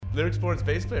Lyric Sports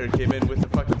bass player came in with the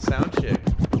fucking sound chick.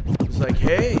 He was like,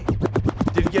 hey,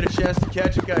 didn't get a chance to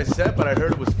catch a guy's set, but I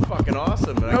heard it was fucking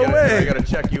awesome. And I gotta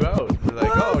check you out. They're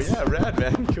like, oh yeah, rad,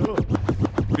 man, cool.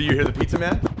 But you hear the pizza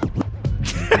man?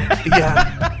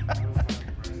 Yeah.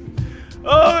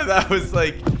 Oh, that was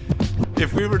like,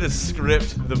 if we were to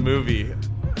script the movie,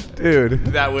 dude,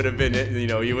 that would have been it. You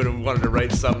know, you would have wanted to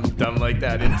write something dumb like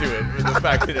that into it. But the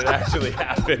fact that it actually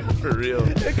happened for real.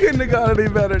 It couldn't have got any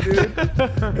better, dude.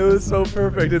 It was so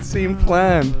perfect. It seemed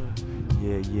planned.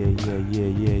 Yeah.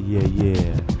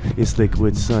 It's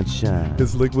liquid sunshine.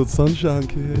 It's liquid sunshine,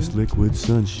 kid. It's liquid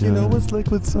sunshine. You know what's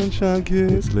liquid sunshine,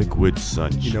 kid? It's liquid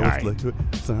sunshine. You know what's liquid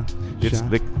sunshine? It's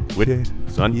liquid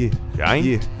sunshine.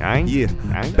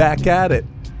 Yeah. Back at it.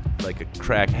 Like a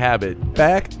crack habit.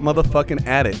 Back motherfucking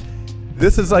at it.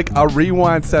 This is like a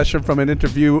rewind session from an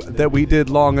interview that we did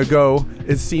long ago.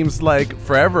 It seems like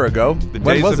forever ago.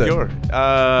 When was it?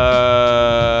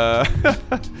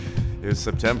 It was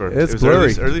September. It's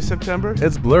blurry. Early September?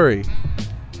 It's blurry.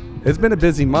 It's been a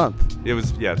busy month.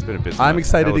 It's been a busy month. I'm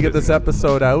excited to get this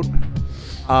episode out.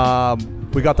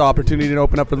 We got the opportunity to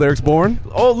open up for Lyrics Born.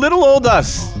 Oh, little old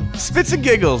us. Spits and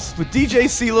giggles with DJ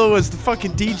CeeLo as the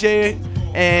fucking DJ.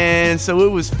 And so it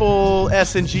was full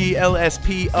S&G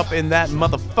LSP up in that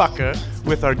motherfucker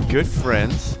with our good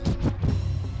friends.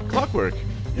 Clockwork.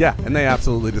 Yeah, and they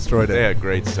absolutely destroyed it. They had a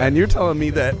great set. And you're telling me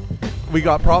that we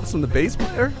got props from the bass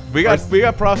player? We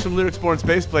got props from Lyrics Born's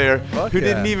bass player who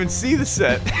didn't even see the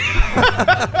set.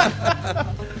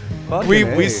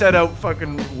 We set out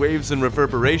fucking waves and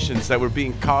reverberations that were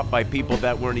being caught by people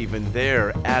that weren't even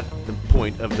there at the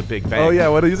point of the Big Bang. Oh yeah,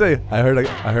 what did you say? I heard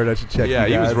I should check. Yeah,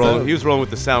 he was rolling. He was rolling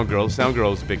with the Sound Girl. Sound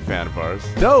Girl was a big fan of ours.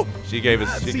 Dope. She gave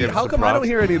us. She gave us how come props. I don't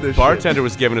hear any of this? Bartender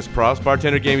was giving us props.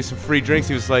 Bartender gave me some free drinks.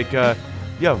 He was like,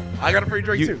 "Yo, I got a free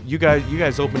drink too." You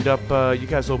guys opened up. You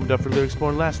guys opened up for Lyrics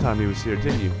Born last time he was here,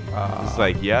 didn't you? He's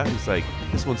like, yeah. He's like,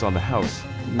 this one's on the house.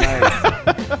 Nice.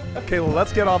 Okay, well,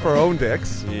 let's get off our own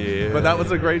dicks. Yeah. But that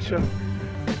was a great show.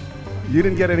 You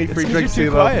didn't get any free drinks,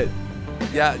 CeeLo. quiet.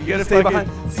 Yeah, you gotta stay behind.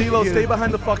 CeeLo, stay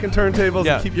behind the fucking turntables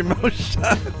and keep your mouth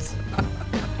shut.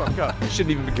 Fuck up. You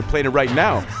shouldn't even be complaining right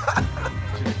now.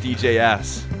 DJ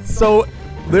ass. So,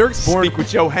 Lyrics Born. Speak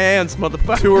with your hands,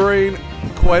 motherfucker. Touring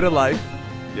Quite a Life.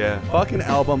 Yeah. Fucking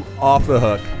album off the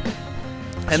hook.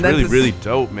 And it's really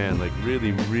dope, man. Like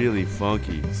really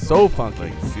funky. So funky.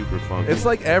 Like super funky. It's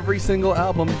like every single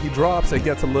album he drops, it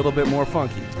gets a little bit more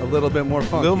funky. A little bit more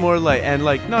funky. A little more like, and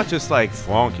like not just like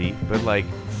funky, but like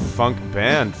funk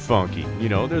band funky. You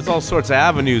know, there's all sorts of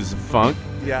avenues of funk.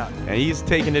 Yeah. And he's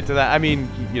taking it to that. I mean,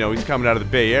 you know, he's coming out of the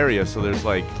Bay Area, so there's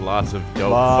like lots of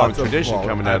dope funk tradition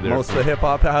coming out of there. Most of the hip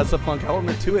hop has a funk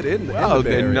element to it in the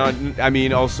Bay Area. I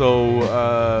mean,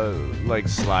 also like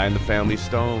Sly and the Family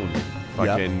Stone.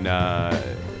 Fucking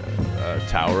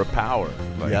Tower of Power,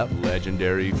 like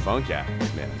legendary funk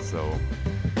acts, man. So,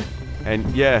 and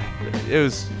yeah, it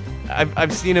was.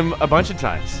 I've seen him a bunch of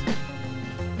times.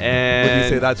 And would you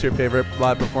say that's your favorite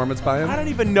live performance by him? I don't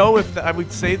even know if I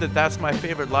would say that that's my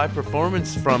favorite live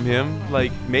performance from him.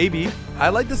 Like maybe. I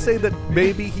like to say that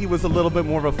maybe he was a little bit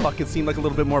more of a seemed like a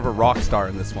little bit more of a rock star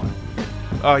in this one.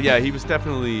 Oh yeah, he was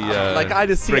definitely like I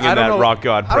just see. bringing that rock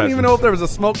god presence. I don't even know if there was a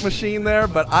smoke machine there,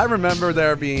 but I remember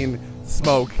there being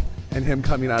smoke and him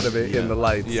coming out of it in the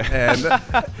lights. Yeah. And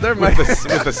there might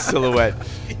with the silhouette.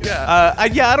 Yeah. I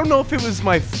don't know if it was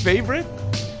my favorite,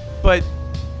 but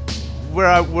where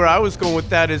I was going with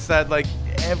that is that like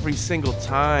every single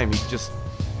time he's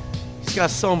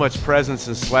got so much presence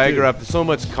and swagger up, so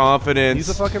much confidence. He's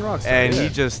a fucking rock star, and he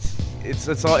just.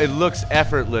 It's all. It looks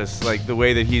effortless, like the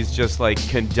way that he's just like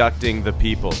conducting the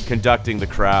people, conducting the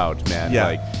crowd, man. Yeah.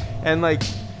 Like, and like,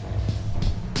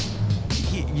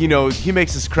 he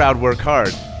makes his crowd work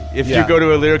hard. If you go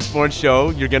to a Lyrics Born show,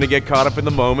 you're gonna get caught up in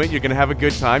the moment. You're gonna have a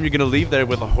good time. You're gonna leave there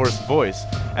with a hoarse voice,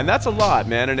 and that's a lot,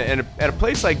 man. And at a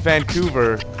place like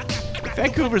Vancouver.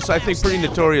 Vancouver's, I think, pretty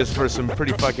notorious for some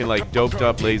pretty fucking, like,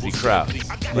 doped-up, lazy crowds.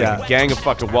 Like a gang of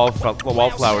fucking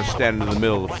wallflowers standing in the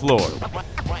middle of the floor.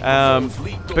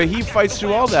 But he fights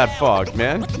through all that fog,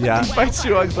 man. Yeah. He fights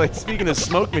through, like, speaking of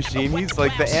smoke machine, he's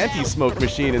like the anti-smoke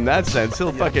machine in that sense.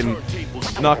 He'll fucking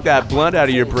knock that blunt out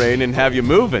of your brain and have you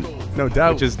moving. No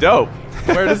doubt. Which is dope.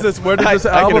 Where does this album...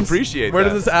 I can appreciate Where that.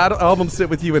 does this album sit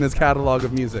with you in his catalog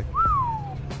of music?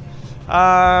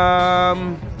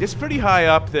 It's pretty high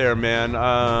up there, man.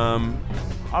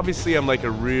 Obviously, I'm like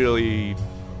a really,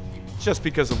 just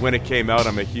because of when it came out,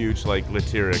 I'm a huge like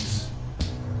Lyrics,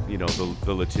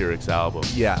 the Lyrics album.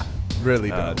 Yeah. Really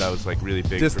dope. That was like really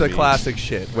big. Just for the me. classic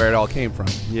shit where it all came from.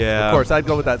 Yeah. Of course, I'd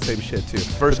go with that same shit too.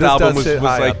 First But this album does was sit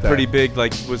high like up there. pretty big,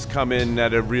 like was coming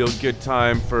at a real good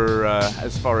time for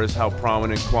as far as how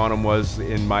prominent Quantum was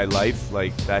in my life.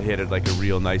 Like that hit at like a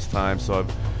real nice time. So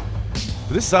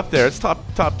this is up there. It's top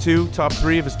 2, top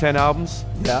 3 of his 10 albums.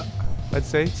 Yeah. I'd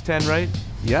say it's 10, right?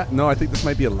 Yeah. No, I think this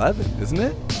might be 11, isn't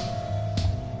it?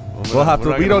 Well, We'll have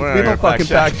to. We don't fucking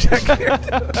fact check here.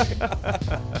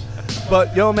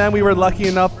 But yo, man, we were lucky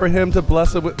enough for him to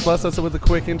bless us with a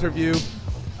quick interview.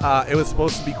 It was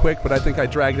supposed to be quick, but I think I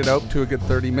dragged it out to a good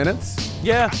 30 minutes.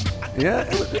 Yeah. Yeah.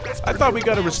 I thought we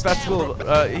got a respectable.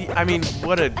 I mean,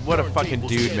 what a fucking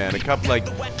dude, man. A couple like.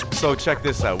 So check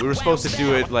this out. We were supposed to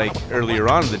do it like earlier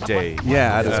on in the day.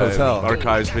 Yeah, at his hotel.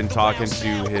 Archive's been talking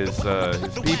to his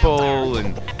people,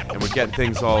 and we're getting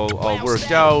things all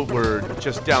worked out. We're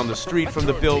just down the street from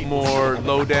the Biltmore,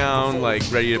 low down, like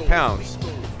ready to pounce.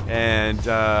 And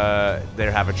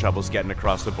they're having troubles getting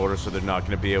across the border, so they're not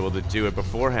going to be able to do it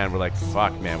beforehand. We're like,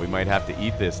 fuck, man, we might have to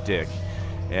eat this dick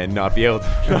and not be able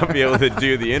to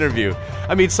do the interview.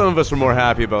 I mean, some of us were more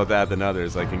happy about that than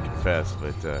others, I can confess.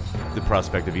 But the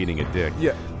prospect of eating a dick.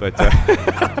 Yeah. But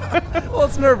Well,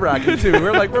 it's nerve-wracking too.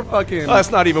 We're fucking. well,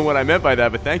 that's not even what I meant by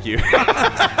that. But thank you.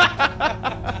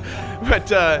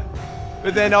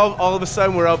 But then all of a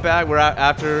sudden we're out back. We're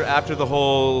after the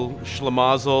whole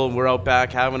schlemazel. We're out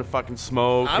back having a fucking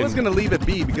smoke. I was gonna leave it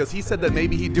be because he said that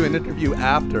maybe he'd do an interview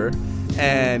after,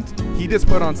 and he just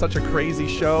put on such a crazy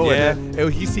show. Yeah.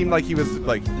 And he seemed like he was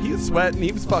sweating.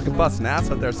 He was fucking busting ass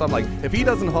out there. So I'm like, if he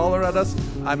doesn't holler at us,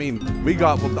 we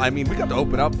got to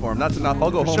open up for him. That's enough.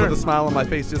 I'll go home sure. with a smile on my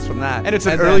face just from that. And it's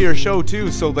an earlier show too,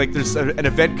 so like there's an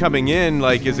event coming in.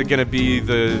 Like, is it gonna be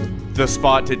the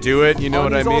spot to do it? You know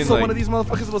what I mean? He's also like, one of these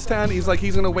motherfuckers will stand. He's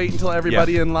gonna wait until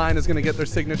everybody in line is gonna get their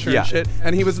signature and shit.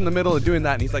 And he was in the middle of doing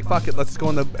that, and he's like, "Fuck it, let's go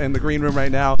in the green room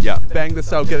right now. Yeah. Bang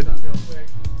this out, get it done real quick."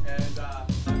 And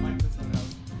my mic just went out.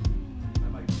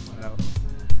 My mic just went out.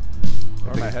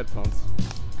 Or my headphones.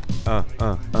 Said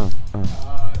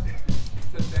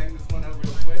bang this one out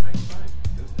real quick.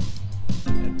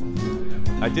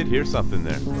 I did hear something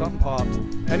there. Something popped.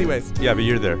 Anyways. Yeah, but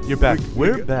you're there. You're back.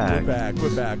 We're back.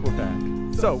 We're back.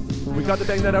 So, we got to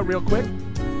bang that out real quick.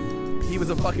 He was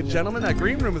a fucking gentleman. That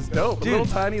green room is dope. Dude, a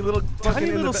tiny little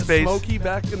space. smoky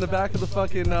back in the back of the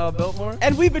fucking Biltmore.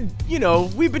 And we've been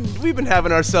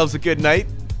having ourselves a good night.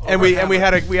 And we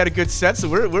had a good set, so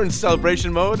we're in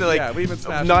celebration mode. Like, yeah, we've been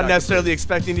smashing not that necessarily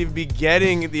expecting to even be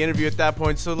getting the interview at that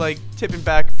point. So like tipping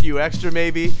back a few extra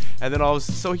maybe, and then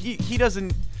so he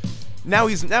doesn't. Now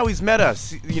he's met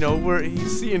us. You know,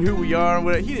 he's seeing who we are.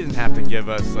 He didn't have to give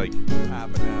us like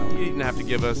half an hour. He didn't have to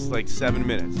give us like 7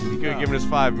 minutes. He could have given us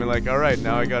 5 and be like, all right,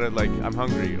 now I got it. Like, I'm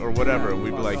hungry or whatever. Yeah, and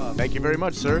we'd be like, off. thank you very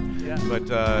much, sir. Yeah. But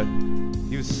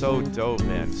he was so dope,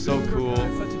 man. So cool. Such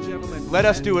a gentleman. Let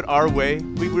us do it our way.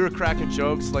 We were cracking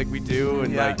jokes like we do,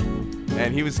 and Yeah.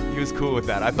 and he was cool with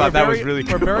that. I thought that was really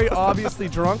cool. We're very obviously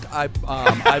drunk. I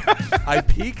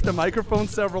peaked the microphone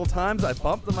several times. I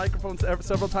bumped the microphone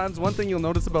several times. One thing you'll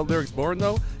notice about Lyrics Born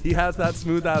though, he has that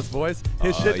smooth ass voice.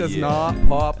 His shit does not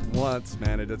pop once,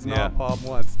 man. It does not pop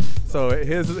once. So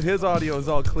his audio is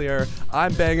all clear.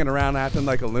 I'm banging around acting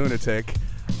like a lunatic.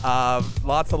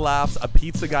 Lots of laughs. A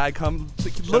pizza guy be on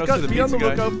the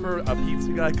lookout for a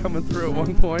pizza guy coming through at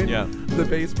one point. Yeah. The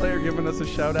bass player giving us a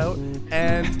shout out,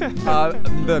 and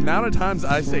the amount of times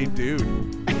I say dude.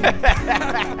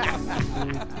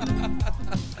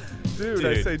 Dude,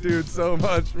 I say dude so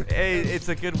much. Hey, it's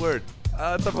a good word.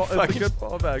 It's a good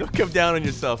fallback. Don't come down on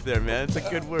yourself there, man. It's a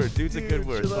good word. Dude's a good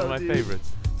word. It's one of my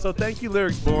favorites. So thank you,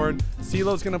 Lyrics Born.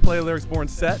 CeeLo's gonna play a Lyrics Born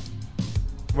set.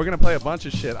 We're going to play a bunch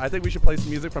of shit. I think we should play some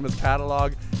music from his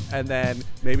catalog and then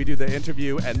maybe do the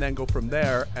interview and then go from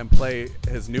there and play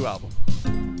his new album.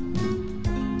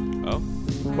 Oh?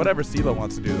 Whatever CeeLo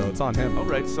wants to do, though. It's on him. All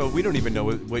right, so we don't even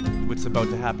know what's about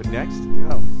to happen next.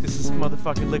 No. This is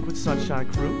motherfucking Liquid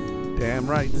Sunshine Crew. Damn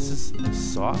right. This is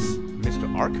Sauce,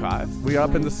 Mr. Archive. We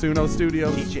up in the Suno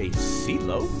studios. DJ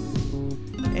CeeLo.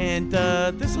 And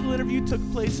this little interview took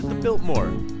place at the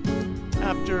Biltmore.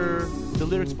 After the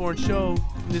Lyrics Born show,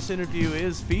 this interview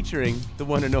is featuring the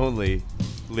one and only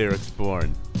Lyrics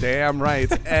Born. Damn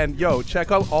right. And yo, check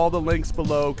out all the links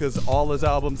below because all his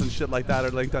albums and shit like that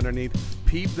are linked underneath.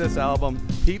 Peep this album,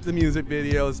 peep the music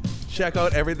videos, check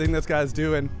out everything this guy's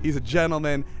doing. He's a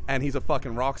gentleman and he's a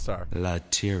fucking rock star.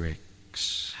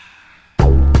 Latyrix.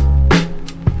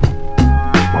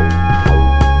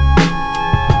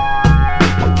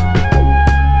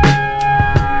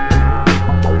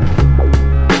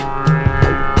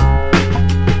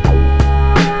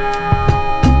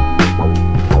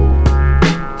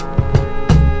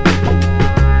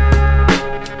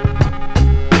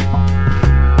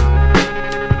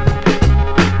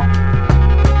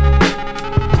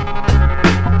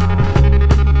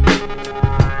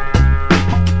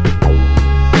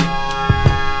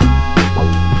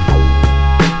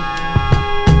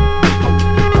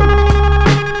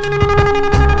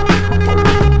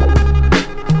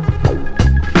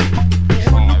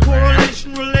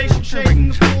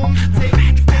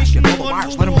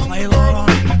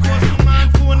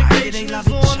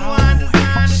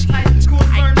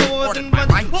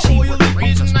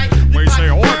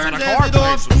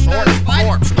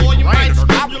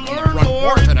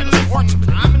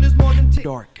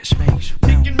 dark space.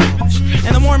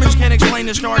 And the Mormons can't explain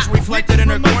the stars reflected in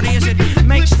their corneas. It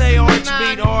makes their hearts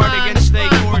beat hard against their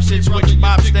corsets, which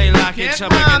bops their lockets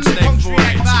up against their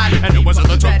foreheads. And it wasn't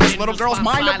the took this little girl's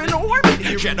mind up in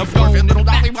orbit. She had to forfeit little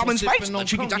Dolly Robin's face so that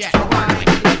she could touch her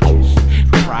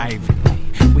privately.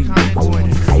 We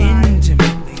recorded her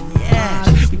intimately,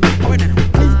 yes. We recorded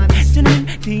her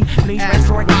intimately. Please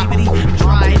restore activity.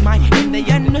 Try my in the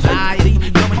end of society.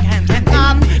 No one can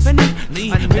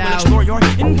infinitely. We will explore your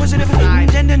inquisitive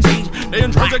tendencies. The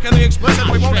intrinsic and the explicit.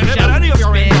 We won't inhibit any of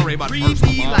your inquiry, but first of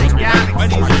all, when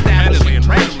he's independently and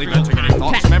randomly venting any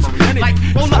thoughts, memories, anything.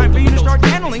 Well, time for you to start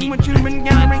channeling with human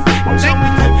gathering. So we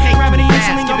can gravity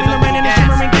instantly go in the rain and the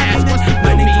shimmering candles.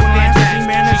 Blending to an lasting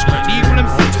manuscript.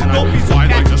 Don't be so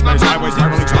like the space highways,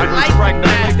 sideways,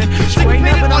 pregnant. Sway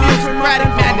up and audio from rat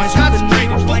and madness. Not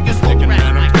strange like a stick and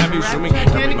man. Heavy swimming,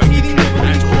 heavy eating,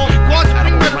 water,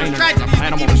 rivers, tragedies,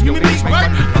 even human beings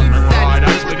burn.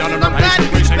 Actually done in our face.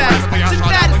 We say rapidly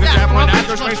outside, like a javelin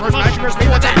after space force, smashing her speed,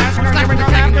 what's that? Passing her, never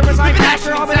done after as I can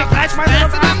after all, but it flash my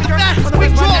little passenger. We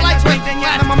draw like breaking,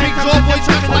 yeah, I'm a make draw boys,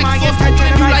 like my intention,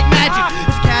 and you like magic.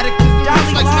 It's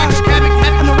cataclysm, like sex, cabin,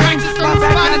 and the range is so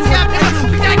fine and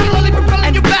spectacularly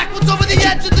propelling you backwards over the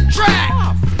edge of the track.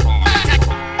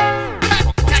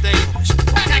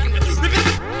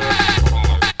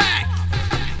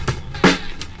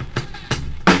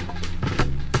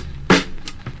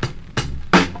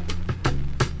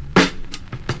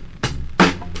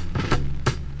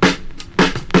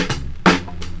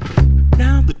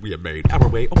 We have made our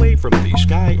way away from the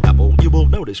sky apple. You will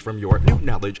notice from your new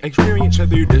knowledge experience that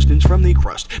the distance from the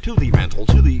crust to the mantle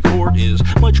to the core is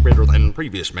much greater than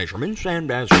previous measurements, and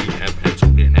as we have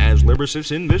penciled in as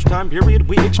lyricists in this time period,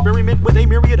 we experiment with a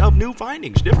myriad of new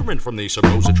findings different from the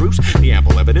supposed truths. The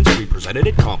ample evidence we presented,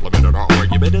 it complemented our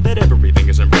argument that everything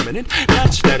is impermanent,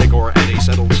 not static or at a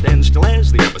settled standstill,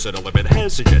 as the opposite of it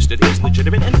has suggested is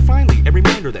legitimate. And finally, a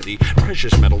reminder that the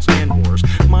precious metals and ores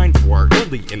mined for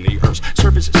early in the Earth's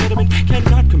surface sediment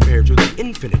cannot compare to the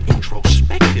infinite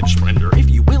introspective splendor, if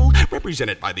you will,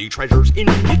 represented by the treasures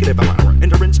indicative of our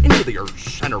entrance into the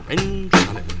Earth's center and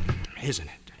sun, isn't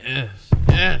it?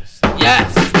 Yes.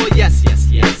 Oh, yes.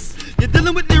 You're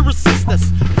dealing with lyricists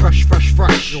that's fresh.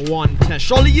 One test.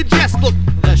 Surely you just look,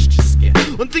 let's just get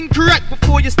one thing correct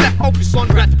before you step. Focus on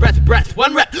breath.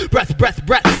 One rep,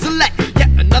 breath. Select yet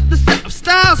another set of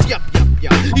styles. Yup.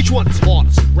 Each one is hard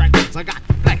as records. I got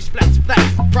the flex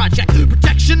for project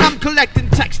protection. I'm collecting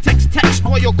text.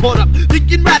 While you're caught up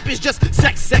thinking rap is just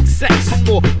sex, and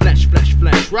more flesh.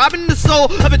 Robbing the soul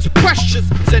of its precious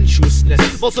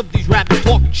sensuousness. Most of these rappers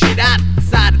talking shit out the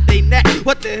side of their neck.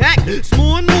 What the heck? It's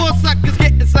more and more suckers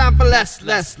getting signed for less and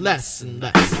less.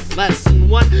 Lesson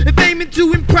one, if aiming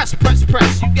to impress, press.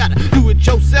 You gotta do it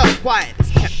yourself. Quiet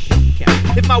as kept.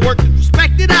 If my work is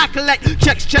respected, I collect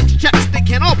checks. They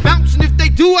can't all bounce, and if they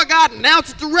do, I gotta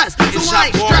announce it to rest. So It's I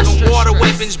ain't like stressed. water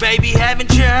weapons, baby.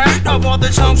 Haven't you heard of all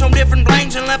the songs on different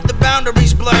planes and left the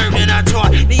boundaries blurred? And I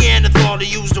taught Neanderthal to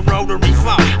use the rotary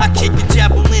phone. I kicked the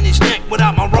devil in his neck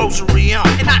without my rosary on.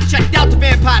 And I checked out the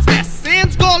vampire's nest.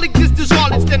 Sans gall exists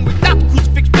all it's then without the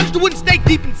crucifix. Punched wouldn't stay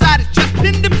deep inside his chest.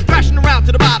 Pinned him, thrashing around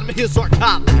to the bottom of his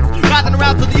sarcophagus. Writhing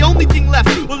around till the only thing left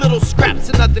were little scraps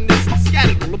and nothingness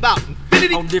scattered all about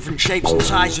infinity. All different shapes and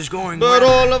sizes going But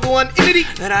all of one entity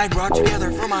that I brought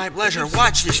together for my pleasure.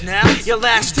 Watch this now. Your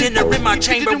last dinner in my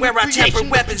chamber where I temper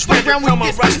weapons rendered from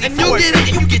a rusty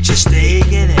force. You get your steak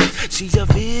in it. See the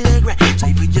vinaigrette.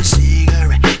 Take for your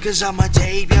cigarette. Cause I'ma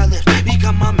tape your lips.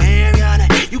 Become my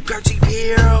marionette. You curtsy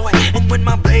pirouette. And when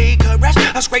my blade caress,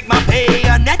 I scrape my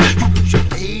bayonet. You lose your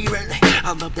favorite leg.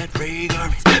 I love that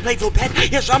fragrance. Playful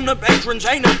pet. Yes, I'm the veterans.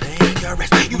 Ain't no dangerous.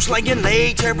 You slaying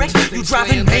later X. You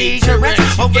driving major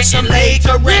X. Over some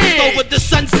later X. over the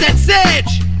sunset's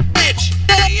edge.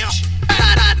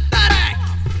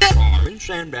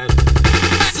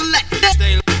 Select.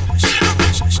 Stay.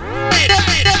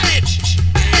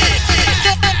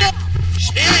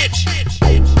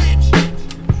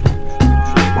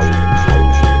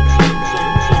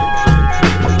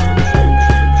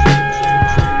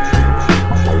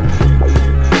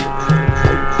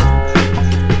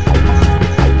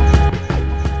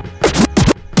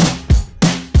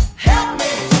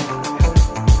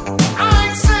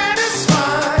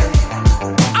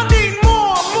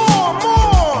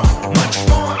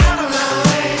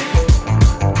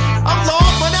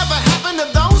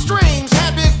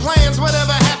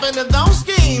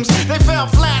 They fell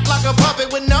flat like a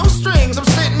puppet with no strings. I'm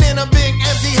sitting in a big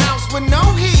empty house with no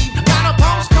heat. Got a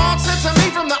postcard sent to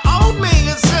me from the old me.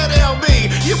 It said,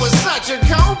 LB, you were such a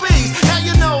cold piece. Now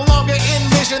you no longer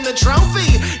envision the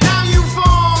trophy. Now you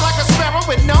fall like a sparrow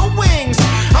with no wings.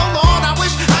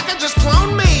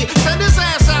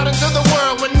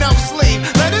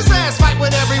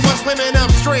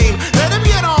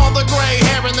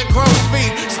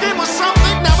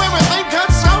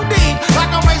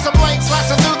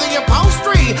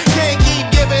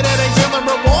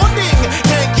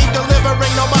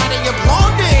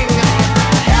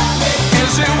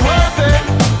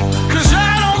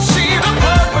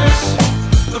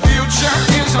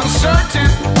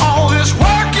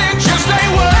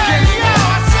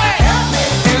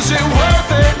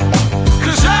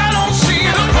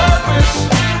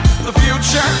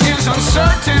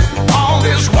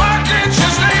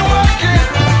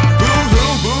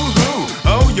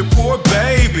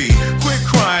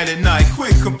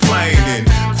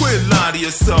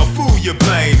 you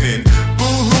blaming?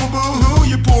 Boo-hoo,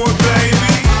 you poor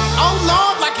baby. Oh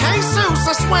Lord, like Jesus,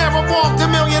 I swear I walked a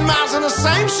million miles in the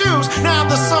same shoes. Now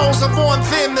the soles are worn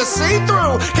thin to see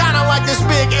through, kinda like this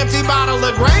big empty bottle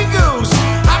of Grey Goose.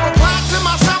 I replied to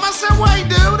myself, I said, wait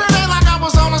dude, it ain't like I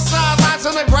was on the sidelines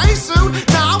in a gray suit.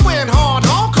 Nah, I went hard,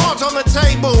 all cards on the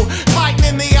table, fighting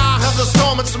in the eye of the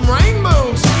storm and some rain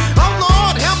moves. Oh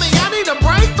Lord, help me, I need a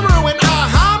breakthrough, an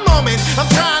aha moment. I'm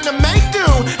trying to make do,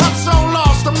 I'm so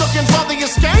lost, I'm looking for the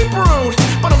escape route.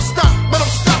 But I'm stuck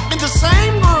in the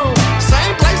same groove.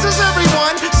 Same place as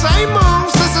everyone, same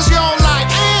moves. This is your life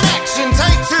and action,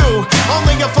 take two.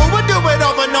 Only a fool would do it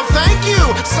over, no thank you.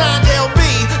 Signed LB,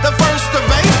 the 1st of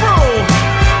April.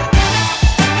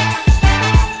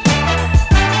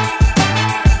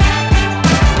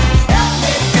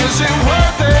 Is it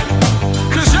worth it?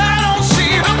 'Cause I don't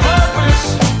see the purpose.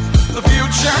 The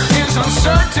future is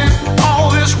uncertain. All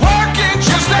this work, it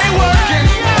just ain't working.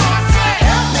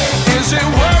 Is it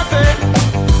worth it?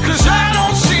 'Cause I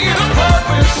don't see the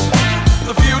purpose.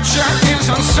 The future is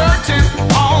uncertain.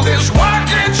 All this work,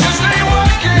 it just ain't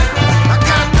working. I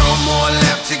got no more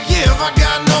left to give. I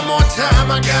got no more time.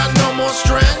 I got no more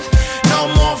strength. No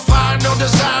more fire, no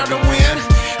desire to win.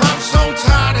 I'm so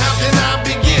tired, how can I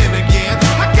begin again?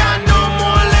 I got no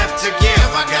more left to give.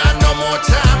 I got no more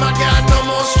time. I got no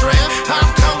more strength.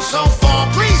 I've come so far,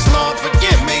 please Lord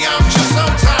forgive me. I'm just so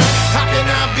tired, how can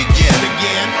I begin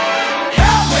again?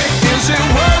 Help me! Is it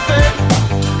worth it?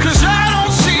 'Cause I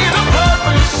don't see the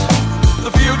purpose.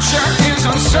 The future is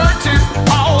uncertain.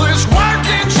 All this work,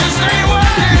 it just ain't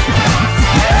working.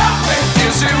 Help me!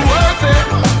 Is it worth it?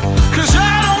 'Cause I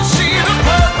don't see the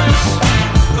purpose.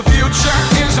 The future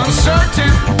is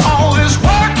uncertain. All this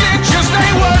work, it just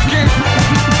ain't working.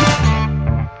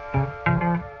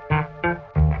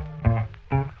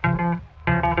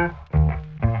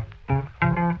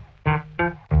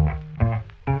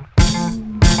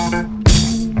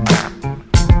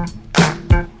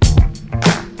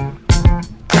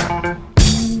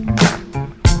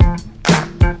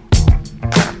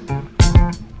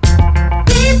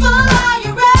 People, are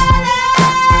you ready?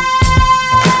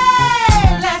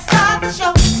 Let's start the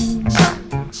show.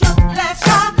 Let's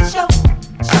start the show.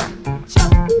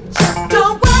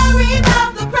 Don't worry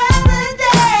about the president.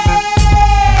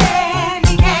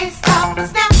 He can't stop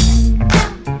us now.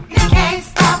 He can't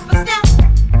stop us now.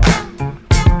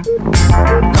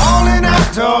 Calling out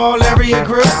to all area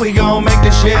group, we gon' make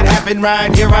this shit happen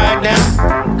right here, right now.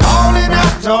 Calling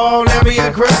out to all area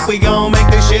group, we gon' make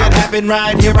this shit happen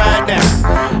right here, right now.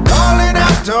 Calling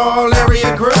out to all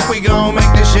area group, we gon'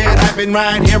 make this shit happen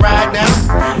right here, right now.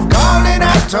 Calling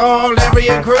out to all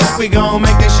area group, we gon'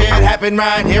 make this shit happen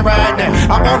right here, right now.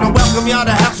 I wanna welcome y'all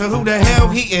to House of Who the Hell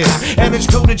He Is, and it's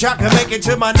cool that y'all can make it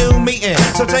to my new meeting.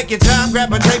 So take your time,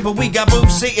 grab a table, we got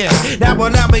booths seating. Now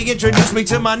allow me introduce me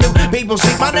to my new people.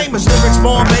 See, my name is Lyrics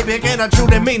Born, baby, and I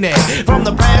truly mean it. From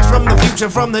the past, from the future,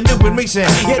 from the new and recent.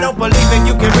 You don't believe it,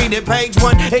 you can read it, page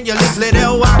 1 in your leaflet.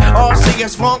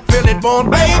 L-Y-R-C-S, funk, feel it, born,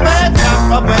 baby.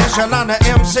 Top of echelon of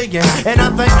MCing, and I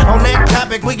think on that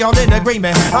topic we all in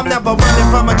agreement. I'm never running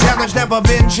from a challenge, never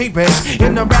been cheapish.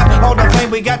 In the rap, all the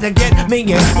fame we got to get me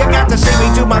in. You got to see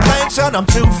me do my thing, son, I'm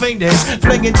too fiendish.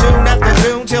 Flinging tune after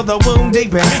tune till the wound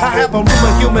deepen. I have a room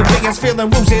of human beings feeling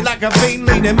woozy like a fiend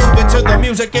leaning, moving to the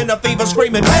music in a fever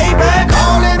screaming, baby.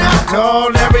 Calling out to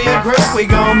all area group, we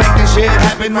gon' make this shit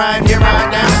happen right here,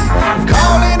 right now.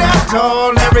 Calling out to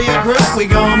all area group, we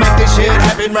gon' make this shit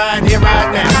happen right here,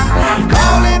 right now.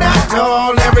 Calling out to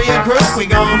all area group, we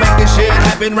gon' make this shit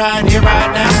happen right here,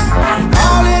 right now.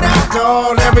 Calling out to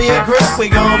all area group, we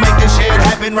gon' make this shit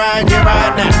happen right here,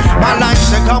 right now. My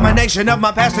life's a culmination of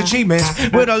my past achievements,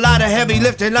 with a lot of heavy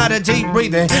lifting, a lot of deep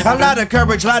breathing, a lot of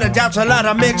courage, a lot of doubts, a lot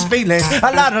of mixed feelings,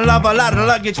 a lot of love, a lot of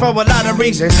luggage for a lot of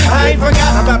reasons. I ain't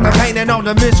forgot about the pain and all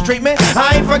the mistreatment.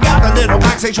 I ain't forgot the little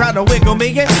box they try to wiggle me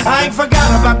in. I ain't forgot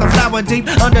about the flower deep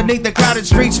underneath the crowded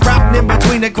streets, sprouting in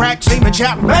between the cracks, steaming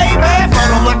chop, baby.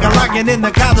 Follow like a lion in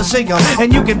the Coliseum,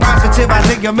 and you can positive I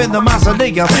think I'm in the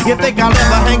mausoleum. You think I'll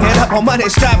ever hang it up on money?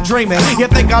 Stop dreaming. You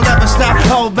think I'll ever stop?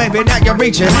 Oh baby, now you're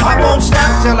reaching. I won't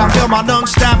stop till I feel my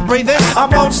lungs stop breathing. I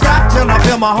won't stop till I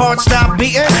feel my heart stop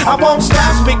beating. I won't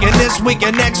stop speaking this week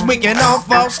and next week and all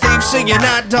fall. Steve singing,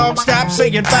 hot dog stop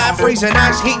singing, fire freezing,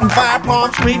 ice heating, fire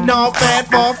palms reading all fat,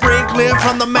 fall free, clear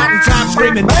from the mountaintop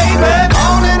screaming, baby.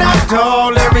 Calling out to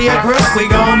all area group, we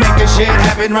gon' make this shit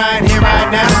happen right here, right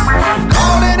now.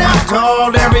 Calling out to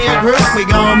all area group, we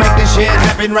gon' make this shit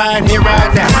happen right here,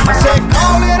 right now. I said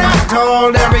calling out to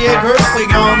all area group, we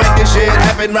gon' make this shit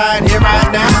happen right here,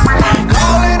 right now.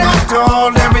 Calling out to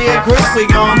all area group, we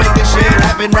gon' make this shit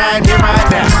happen right here, right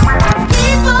now.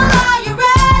 People, are you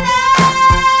ready?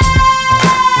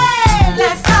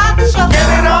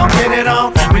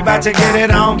 We about to get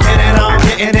it on, getting it on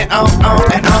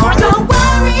and on. Don't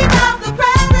worry about the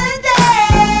president.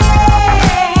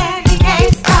 He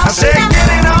can't stop I said get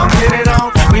it on.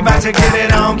 We about to get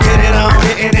it on, getting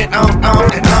it on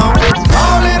and on.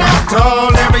 Calling out to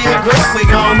all area group. We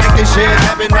gon' make this shit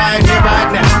happen right here,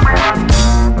 right now.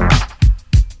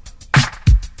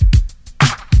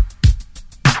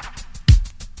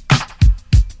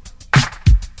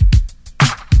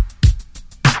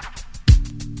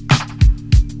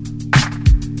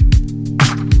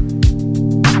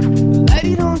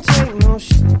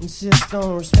 Insist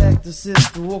on respect the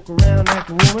sister, walk around like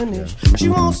a womanish. She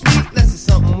won't speak unless it's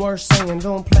something worth saying.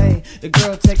 Don't play. The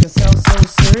girl take herself so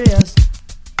serious.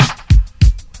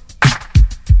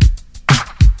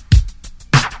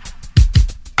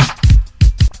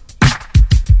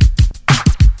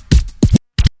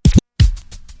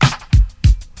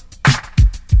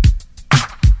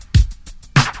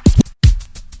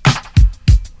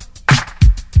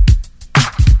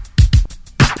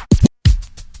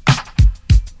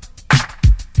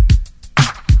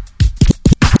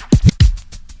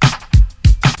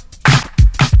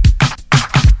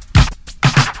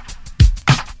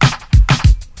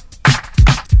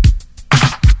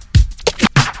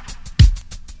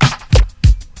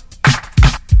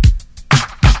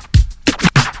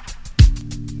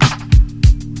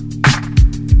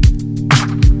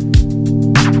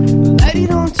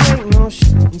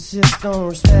 Insist on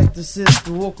respect the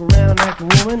sister, walk around like a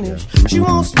womanish. She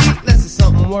won't speak unless it's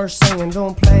something worth saying.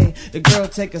 Don't play. The girl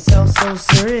take herself so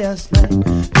seriously.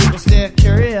 People stare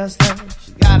curiously.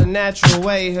 She got a natural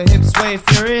way, her hips sway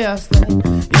furiously.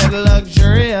 Yeah, the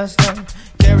luxuriously.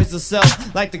 Carries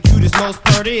herself like the cutest, most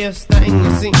prettiest thing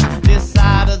you see. This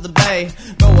side of the bay,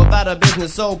 go about her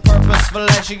business so purposeful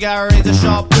that she got razor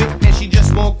sharp wit and she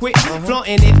just won't quit.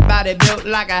 Flaunting it, body built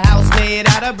like a house made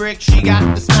out of brick. She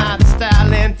got the smile, the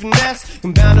style and finesse,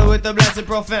 compounded with the blessed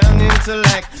profound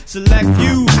intellect. Select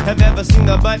few have ever seen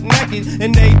her butt naked,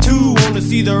 and they too wanna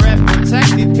see the rep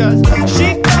protected. Cause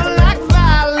she don't like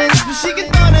violence, but she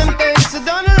can throw them things, so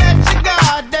don't let your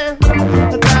guard down.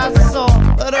 Her thighs are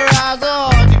soft, but her eyes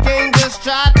are hard. You can't just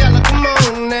try, tell her, come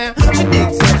on now. She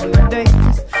digs Angela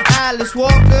Davis, Alice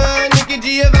Walker, Nikki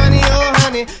Giovanni, oh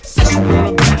honey. Says she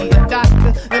wanna be a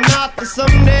doctor, an author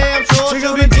someday. I'm sure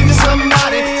she'll be teaching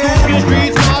somebody. School the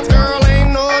street smart girl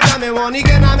ain't no dummy. One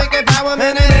economic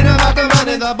empowerment, it ain't about the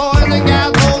money. The boys and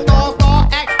gals both all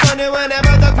act funny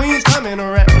whenever the queen's coming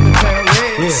around the town.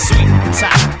 Yeah, sweet and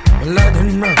tight,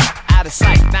 London out of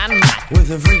sight, dynamite, with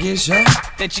a freaky shot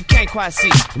that you can't quite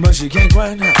see, but she can't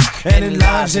quite hide. And it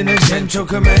lies in the gentle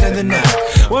command of the night.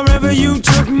 Wherever you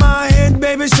took my head,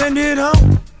 baby, send it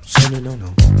home. Send it on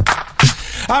home.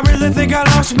 I really think I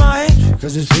lost my edge,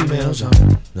 cause it's females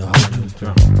on the whole new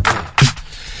throne.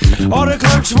 All the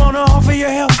clerks wanna offer you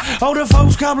help, all the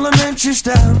folks compliment your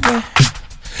style. Yeah.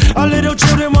 All little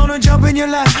children wanna jump in your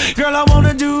lap, girl, I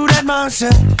wanna do that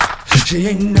myself. She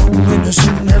ain't no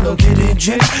innocent Hello Kitty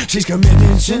chick. She's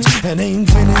committed sins and ain't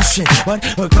finishing. But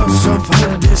because of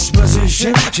her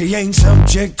disposition, she ain't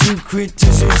subject to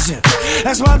criticism.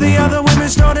 That's why the other women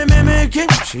started mimicking.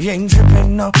 She ain't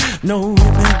tripping off no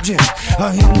imaging.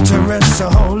 Her interests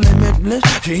are all limitless.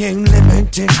 She ain't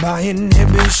limited by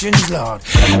inhibitions, Lord.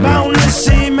 Boundless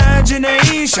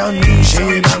imagination.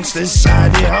 She bounced this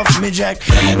side off me, Jack.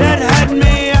 That had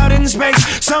me out in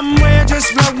space, somewhere just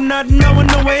floating, not knowing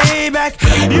the way back.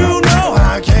 You know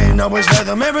I can't always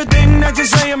fathom everything that you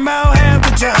say about half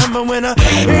the time, but when I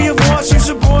hear your voice, you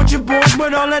support your boys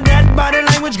with all of that body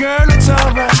language, girl. It's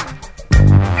alright.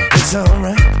 It's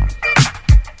alright.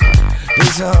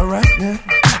 It's alright now.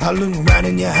 I look right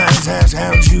in your eyes, ask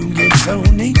how'd you get so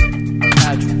neat?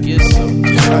 How'd you get so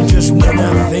neat? I just when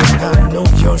I think I know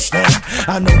your style,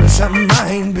 I know there's something I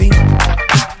ain't been.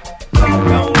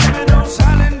 Don't give me no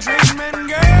silent treatment,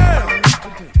 girl.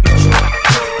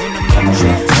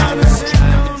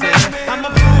 I'ma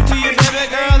prove to you, baby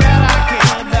girl, that I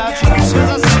care about you. Cause I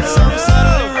said something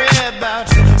subtly read about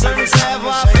you. Certain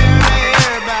savoir faire they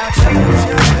hear about you.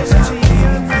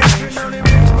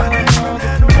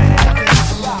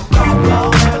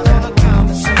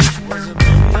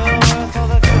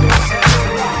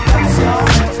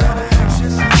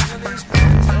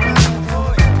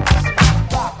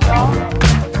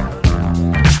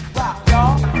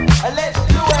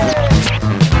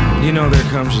 You know, there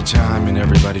comes a time in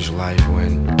everybody's life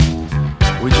when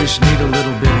we just need a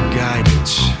little bit of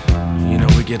guidance. You know,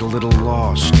 we get a little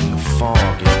lost in the fog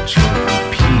and sort of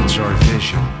impedes our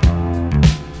vision.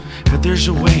 But there's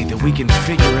a way that we can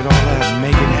figure it all out and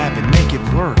make it happen, make it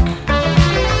work.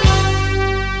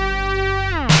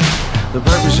 The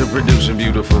purpose of producing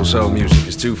beautiful soul music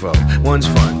is twofold. One's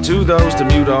fun, two those to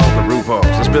mute all the loopholes.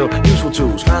 Let's build useful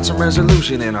tools, find some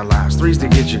resolution in our lives. Three's to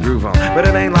get your groove on, but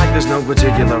it ain't like there's no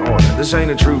particular order. This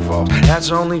ain't a true fault, that's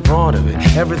only part of it.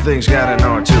 Everything's got an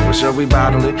art to it, so we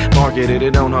bottle it, market it,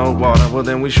 it don't hold water. Well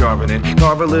then we sharpen it,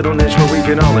 carve a little niche where we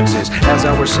can all exist as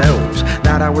ourselves,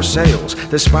 not our sales,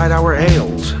 despite our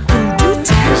ails.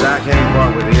 Cause I can't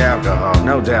part with the alcohol,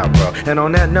 no doubt, bro. And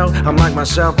on that note, I'm like my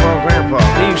Southpaw grandpa.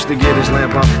 He used to get his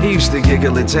lamp on, he used to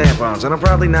giggle at tampons. And I'm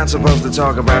probably not supposed to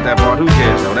talk about that part, who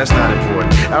cares? No, that's not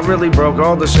important. I really broke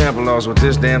all the sample laws with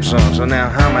this damn song, so now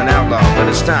I'm an outlaw. But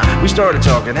it's time we started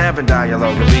talking, having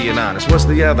dialogue and being honest. What's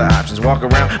the other options? Walk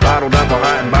around, bottled up or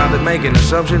hot and bothered, making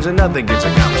assumptions and nothing gets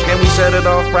accomplished. Can we set it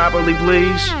off properly,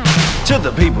 please? To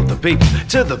the people, the people,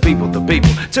 to the people, the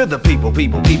people, to the people,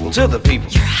 people, people, to the people.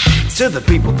 To the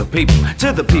people, the people,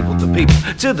 to the people, the people,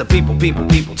 to the people, people,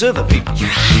 people, to the people.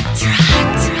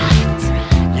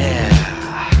 Yeah.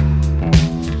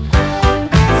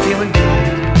 Feeling good.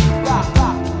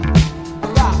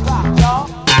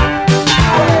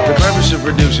 The purpose of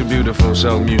producing beautiful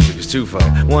soul music is twofold.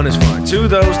 One is fun, two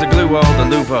those to glue all the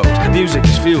loopholes. Music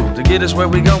is fuel to get us where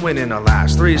we going in our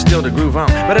lives. Three is still to groove on,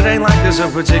 but it ain't like there's a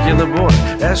particular border.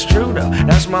 That's true though,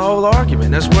 that's my whole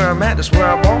argument. That's where I'm at, that's where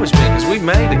I've always been. Cause we've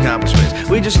made accomplishments,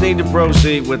 we just need to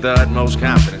proceed with the utmost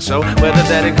confidence. So whether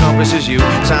that encompasses you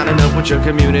signing up with your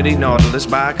community Nautilus,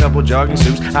 buy a couple jogging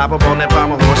suits, hop up on that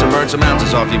pommel horse and burn some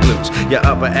ounces off your glutes, your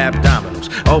upper abdominals,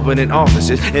 opening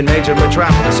offices in major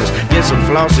metropolises. Get some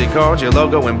flossy cards, your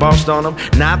logo embossed on them,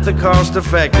 not the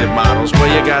cost-effective models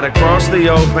where you gotta cross the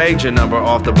old pager number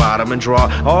off the bottom and draw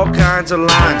all kinds of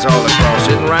lines all across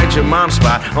it and write your mom's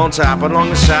spot on top along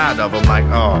the side of them. Like,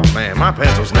 oh man, my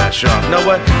pencil's not sharp. You know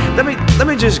what? Let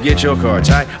me just get your card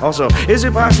tight. Also, is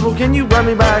it possible? Can you run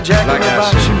me by a jack in the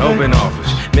box? Open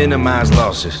office, minimize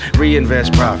losses,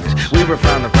 reinvest profits. We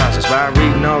refine the process by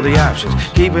reading all the options,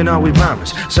 keeping all we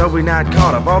promise, so we not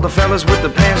caught up. All the fellas with the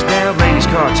pants down, ladies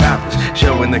caught topless,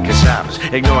 showing the casapas.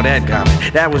 Ignore that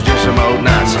comment, that was just some old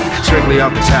nonsense. Strictly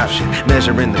off the top shit,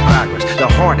 measuring the progress. The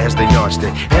heart as the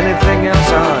yardstick. Anything else?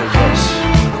 Yes.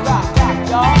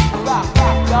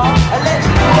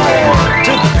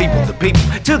 To the people, the people,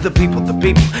 to the people, the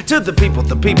people, to the people,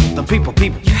 the people, the people,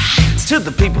 people. To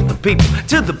the people, the people,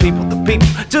 to the people, the people,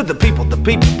 to the people, the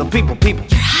people, the people, people.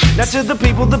 Now to the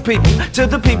people, the people, to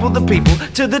the people, the people,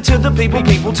 to the people,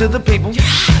 people, to the people.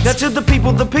 Now to the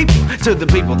people, the people, to the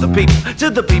people, the people, to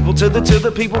the people, to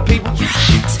the people, people.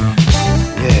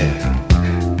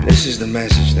 Yeah, this is the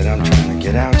message that I'm trying to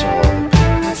get out to all the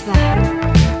people. What's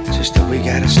that? Just that we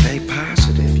gotta stay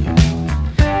positive, you know.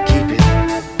 Keep it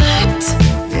Hot.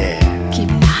 yeah. Keep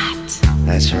it hot.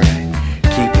 That's right.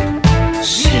 Keep it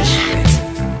sizzling.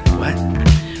 What?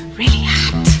 Really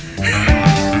hot.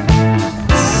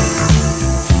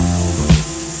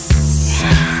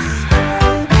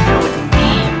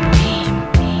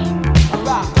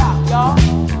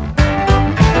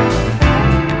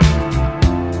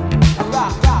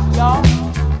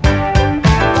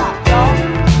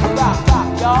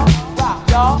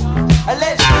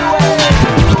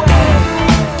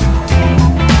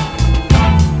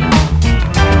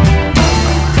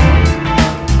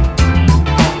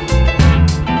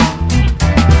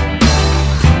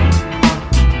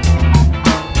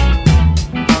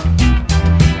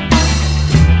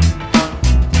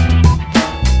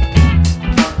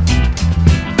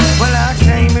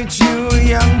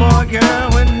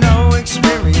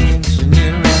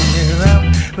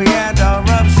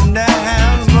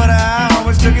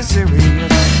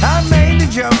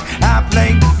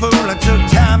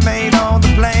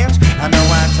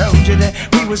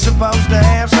 Was supposed to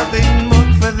have something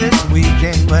booked for this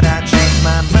weekend, but I changed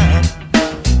my mind.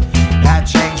 I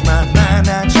changed my mind.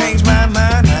 I changed my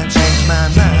mind. I changed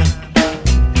my mind.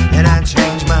 And I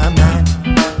changed my mind.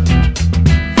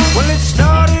 Well, it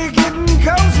started getting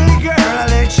cozy, girl. I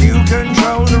let you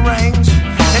control the reins.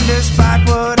 And despite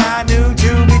what I knew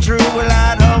to be true, well,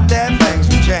 I'd hope that things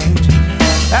would change.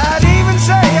 I'd even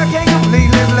say I can't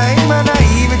completely blame my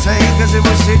naivete, cause it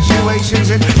was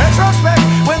situations in retrospect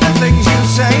when the things you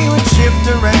say would shift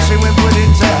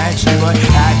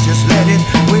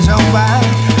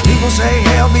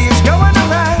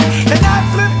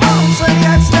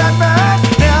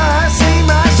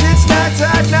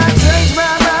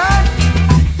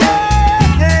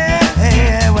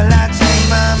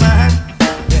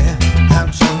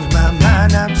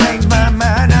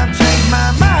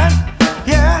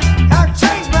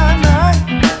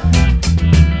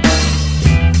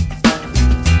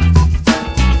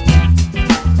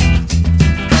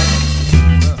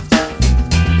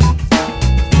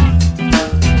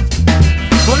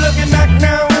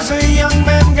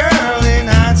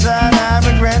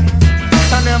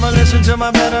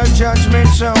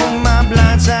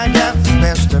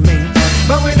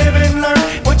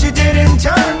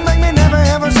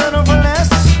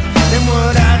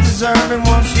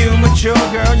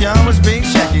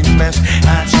yes,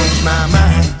 I changed my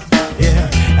mind. Yeah,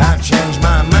 I changed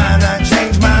my mind. I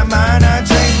changed my mind. I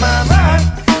changed my mind.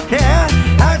 Yeah,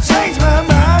 I changed my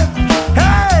mind.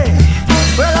 Hey,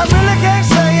 well, I really can't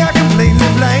say I completely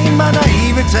blame my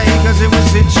naivete, cause it was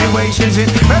situations in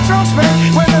retrospect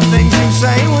when the things you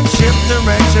say would shift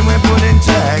direction when put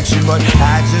into action. But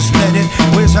I just let it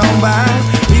whiz on by.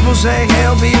 People say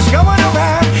hell be is going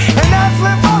around, and I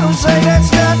flip on them, say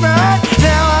that's not right.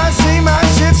 Now I see my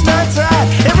shit's not tight.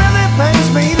 It really pains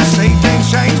me to see things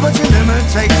change, but your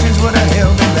limitations would have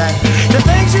held me back. The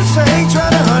things you say try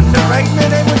to underrate me,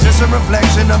 they were just a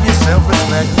reflection of your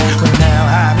self-respect. But now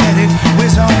I let it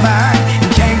whiz on by. You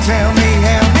can't tell me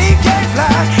how me can't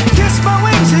fly. Kiss my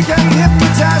wings, you can't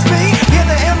hypnotize me. Hear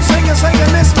the M singer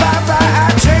singing this bye-bye. I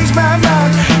changed my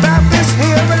mind about this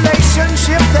here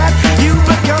relationship that you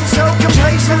become so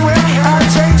complacent with. I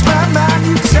changed my mind,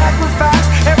 you sacrificed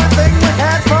everything you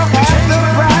had for half the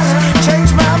price.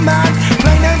 Changed my mind,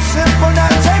 plain and simple,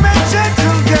 not tame and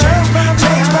gentle, girl.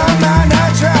 Changed my mind, I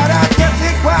tried, I kept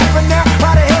it quiet, but now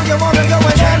why the hell you wanna go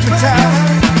and advertise?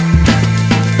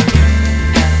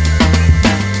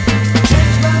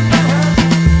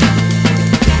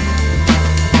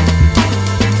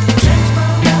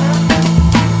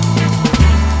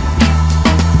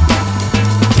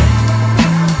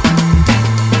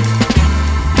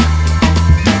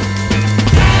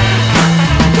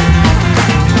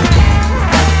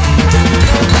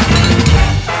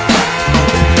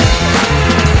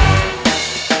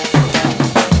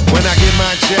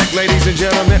 Ladies and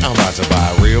gentlemen, I'm about to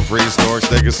buy a real prehistoric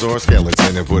stegosaurus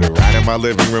skeleton and put it right in my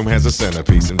living room as a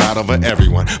centerpiece and out over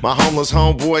everyone. My homeless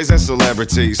homeboys and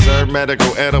celebrities serve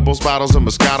medical edibles, bottles of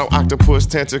Moscato, octopus,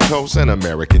 tentacles, and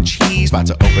American cheese. About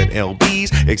to open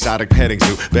LB's, exotic petting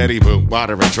zoo, Betty Boop,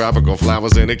 watering tropical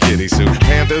flowers in a kitty suit.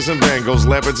 Panthers and Bengals,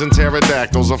 leopards and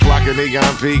pterodactyls, a flock of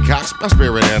neon peacocks, my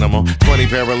spirit animal. 20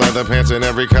 pair of leather pants in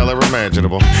every color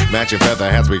imaginable. Matching feather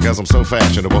hats because I'm so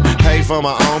fashionable. Pay for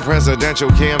my own presidential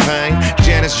campaign.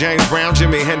 Janice, James Brown,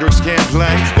 Jimi Hendrix can't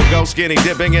play. We'll go skinny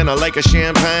dipping in a lake of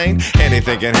champagne.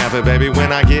 Anything can happen, baby,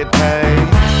 when I get paid.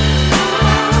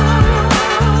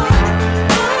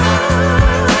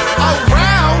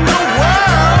 Around the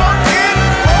world in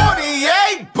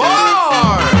 48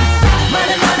 bars.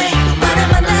 Money, money, money,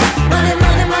 money, money,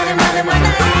 money, money, money, money.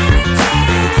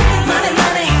 Money,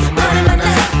 money, money, money,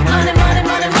 money, money,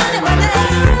 money, money, money.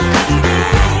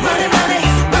 Money, money,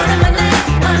 money, money,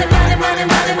 money, money,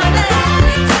 money, money, money.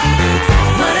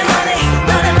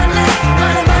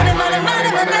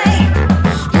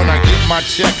 My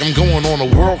check, I'm going on a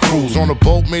world cruise on a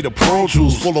boat made of pearl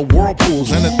jewels, full of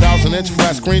whirlpools and a 1,000-inch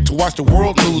flat screen to watch the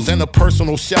world news, and a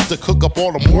personal chef to cook up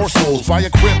all the morsels. Buy a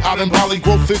crib out in Bali,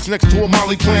 grow figs next to a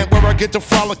molly plant where I get to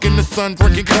frolic in the sun,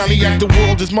 drinking cognac. The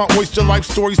world is my oyster, life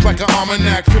stories like an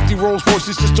almanac. 50 Rolls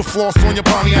Royces just to floss on your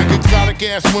Pontiac. Exotic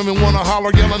ass women wanna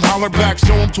holler, yelling, holler back.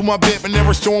 Show them to my bed, but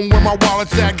never show them where my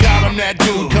wallet's at. Got him, that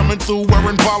dude coming through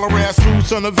wearing baller ass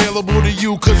suits, unavailable to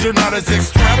you cause you're not as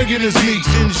extravagant as me.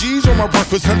 10 G's on my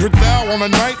breakfast, 100 thou on a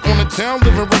night on the town,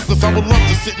 living reckless. I would love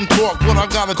to sit and talk, but I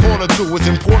got a call or two with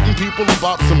important people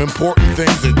about some important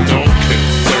things that don't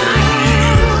concern you.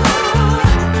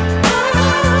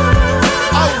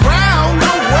 Around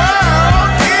the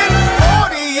world in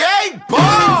 48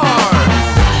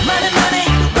 bars. Money, money,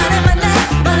 money, money,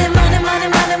 money, money, money,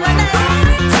 money, money.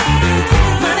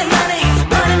 Money, money,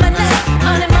 money, money,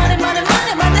 money, money, money,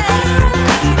 money, money.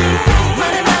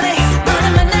 Money, money,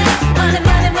 money, money,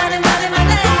 money, money, money, money,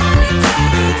 money.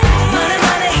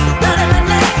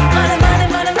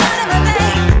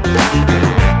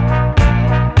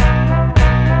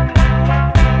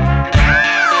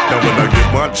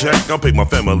 Check, I'll pay my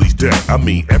family's debt. I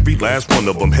mean, every last one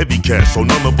of them heavy cash. So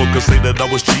none of them could say that I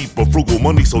was cheap or frugal.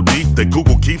 Money so deep that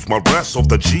Google keeps my rest off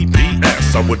the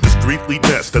GPS. I would discreetly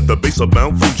nest at the base of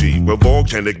Mount Fuji, where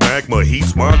volcanic magma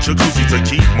heats my jacuzzi to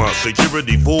keep my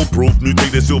security foolproof.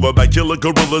 Mutated silverback killer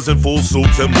gorillas in full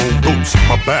suits and moon boots.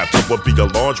 My bathtub would be a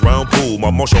large round pool.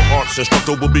 My martial arts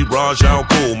instructor would be Raj Al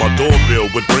Cool. My doorbell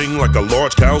would ring like a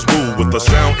large cow's moo, with a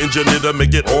sound engineer to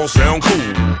make it all sound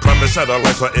cool. Private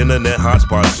satellites for internet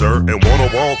hotspots, sir, and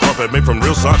wall-to-wall carpet made from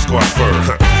real Sasquatch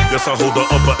fur. Yes, I hold the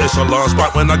upper echelon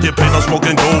spot when I get paid. I'm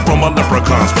smoking gold from a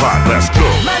leprechaun's pot. Let's go.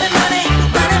 Money, money,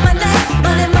 money, money,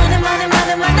 money, money, money,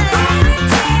 money, money.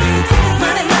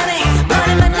 Money, money,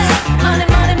 money, money, money,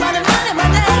 money, money, money,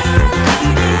 money.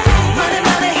 Money,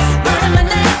 money, money,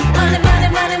 money, money,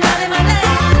 money, money, money, money.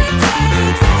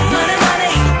 Money,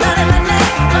 money, money,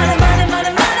 money, money,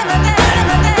 money, money, money,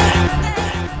 money.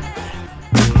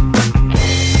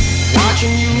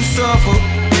 Watching you suffer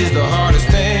is the hardest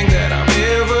thing that I've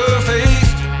ever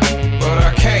faced, but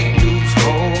I can't do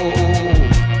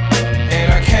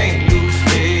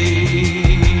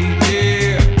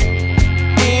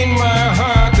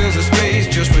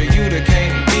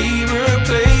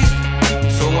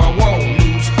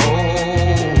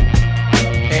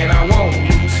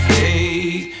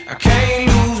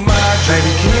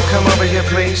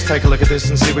Just take a look at this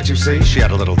and see what you see. She had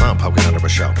a little lump poking under her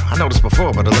shoulder. I noticed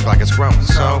before, but it looked like it's growing.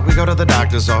 So we go to the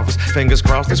doctor's office. Fingers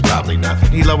crossed, it's probably nothing.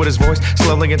 He lowered his voice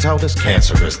slowly and told us,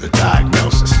 cancer is the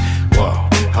diagnosis. Whoa,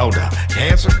 hold up.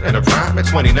 Cancer in a prime at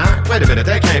 29? Wait a minute,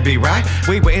 that can't be right.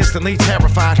 We were instantly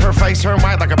terrified. Her face turned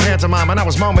white like a pantomime, and I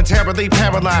was momentarily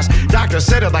paralyzed. Doctor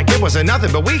said it like it wasn't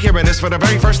nothing, but we hearing this for the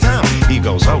very first time. He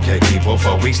goes, okay, people,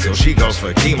 4 weeks till she goes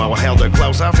for chemo. I held her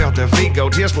close, I felt her feet go,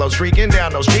 tears flow streaking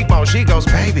down those cheekbones. She goes,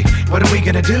 baby, what are we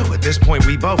gonna do? At this point,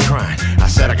 we both crying. I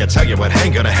said I could tell you what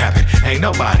ain't gonna happen. Ain't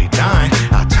nobody dying.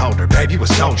 I told her, baby, you a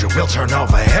soldier. We'll turn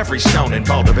over every stone and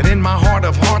boulder. But in my heart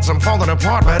of hearts, I'm falling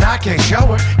apart, but I can't show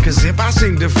her. Cause if I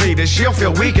seem defeated, she'll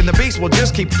feel weak and the beast will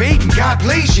just keep feeding. God,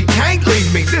 please, she can't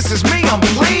leave me. This is me, I'm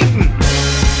bleeding.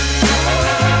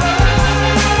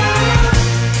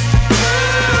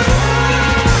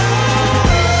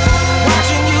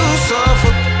 Watching you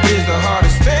suffer is the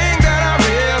hardest thing that I've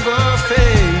ever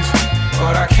faced.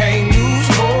 But I can't lose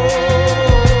hope,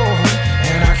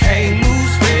 and I can't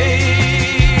lose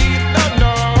faith. No,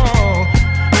 no.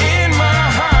 In my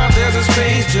heart, there's a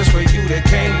space just for you that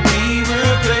can't be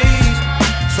replaced.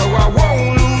 So I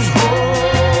won't lose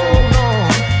hope, no,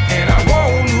 and I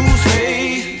won't lose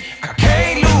faith. I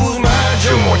can't lose my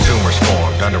joy. 2 more tumors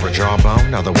formed under her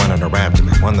jawbone. Now the one on her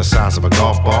abdomen. One the size of a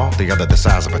golf ball, the other the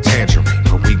size of a tangerine.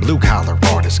 But we blue-collar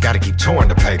artists gotta keep touring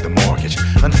to pay the mortgage.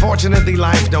 Unfortunately,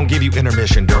 life don't give you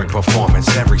intermission during performance.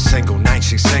 Every single night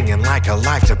she's singing like her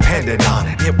life depended on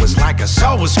it. It was like her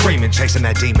soul was screaming, chasing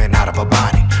that demon out of her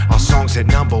body. Our songs hit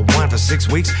 #1 for 6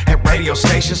 weeks at radio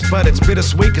stations, but it's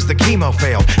bittersweet cause the chemo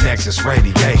failed. Next is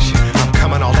radiation. I'm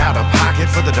coming all out of pocket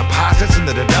for the deposits and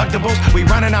the deductibles. We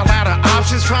running out loud of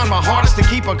options, trying my hardest to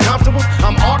keep her comfortable.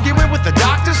 I'm arguing with the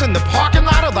doctors in the parking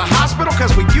lot of the hospital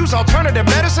cause we use alternative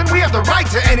medicine. We have the right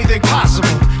to anything possible.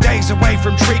 Days away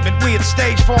from treatment, we at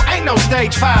stage 4, ain't no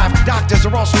stage 5. Doctors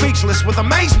are all speechless with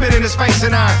amazement in his face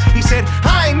and eyes. He said,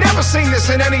 I ain't never seen this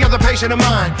in any other patient of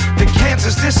mine. The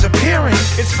cancer's disappearing,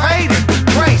 it's fading,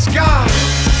 praise God.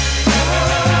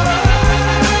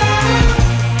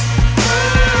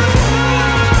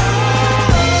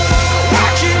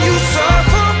 Watching you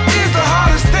suffer is the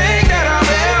hardest thing that I've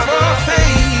ever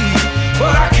faced.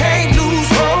 But I can't lose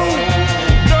hope,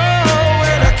 no,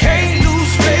 and I can't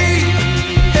lose faith.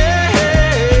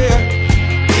 Yeah.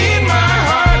 In my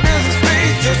heart there's a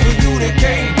space just for you that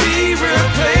can't be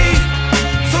replaced.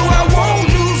 So I won't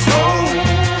lose hope,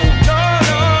 no,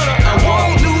 I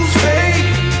won't lose faith.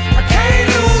 I can't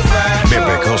lose my joy.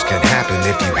 Miracles can happen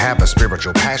if you have a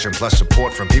spiritual passion, plus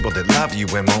support from people that love you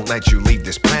and won't let you leave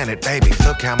this planet. Baby,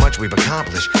 look how much we've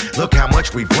accomplished. Look how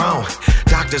much we've grown.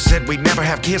 Doctor said we'd never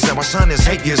have kids, now our son is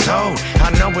 8 years old.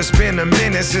 I know it's been a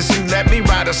minute since you let me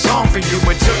write a song for you.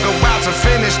 It took a while to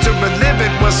finish, to relive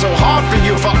it was so hard for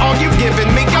you. For all you've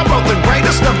given me, I wrote the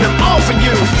greatest of them all for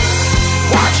you.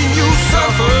 Watching you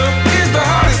suffer is the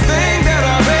hardest thing that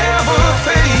I've ever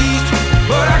faced.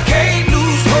 But I can't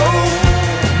lose hope,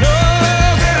 no,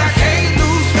 that I can't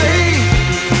lose faith.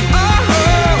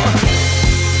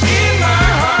 In my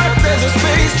heart there's a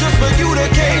space just for you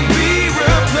that can't be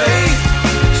replaced.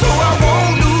 So I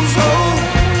won't lose hope,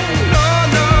 no,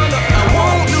 I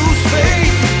won't lose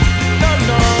faith,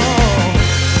 no.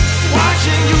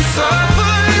 Watching you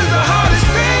suffer is the hardest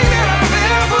thing that I've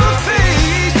ever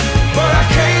faced. But I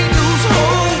can't lose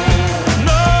hope,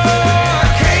 no, I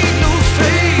can't lose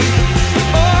faith.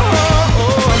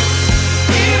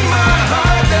 In my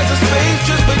heart there's a space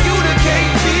just for you that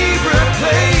can't be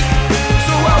replaced.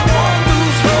 So I won't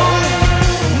lose hope,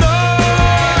 no,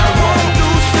 I won't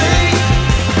lose faith.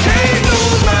 Can't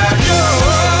lose my joy.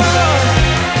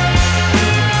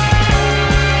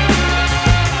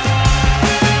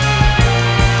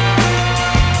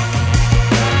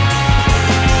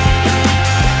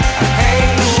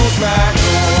 Can't lose my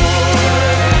joy. Can't lose my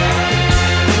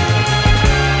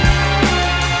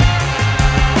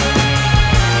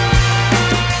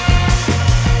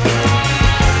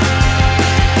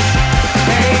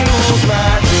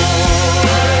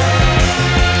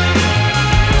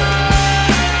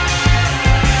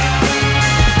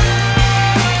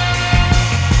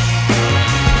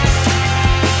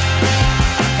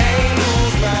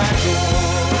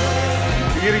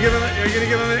You're gonna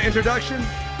give him an introduction?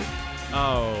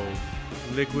 Oh,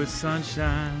 Liquid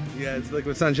Sunshine. Yeah, it's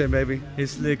Liquid Sunshine, baby.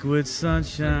 It's Liquid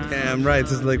Sunshine. Damn right,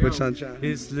 it's Liquid Sunshine.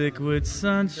 It's Liquid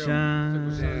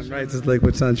Sunshine. Damn right, it's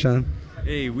Liquid Sunshine.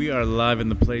 Hey, we are live in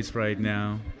the place right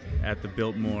now at the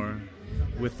Biltmore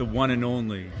with the one and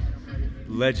only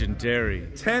legendary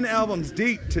 10 albums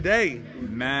deep today.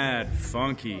 Mad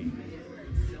Funky.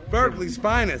 Berkeley's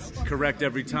finest. Correct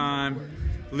every time.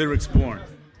 Lyrics born.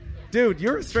 Dude,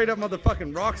 you're a straight up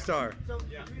motherfucking rock star.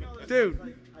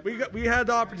 Dude, we had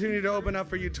the opportunity to open up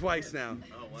for you twice now.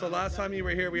 So last time you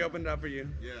were here, we opened up for you.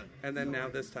 Yeah. And then now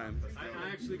this time.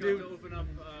 I actually got to open up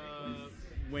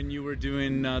when you were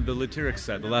doing the Lytyrix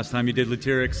set. The last time you did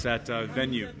Lytyrix at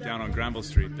Venue down on Granville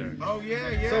Street there. Oh,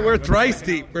 yeah. So we're thrice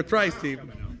deep. We're thrice deep.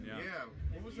 Yeah.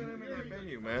 What was the name of that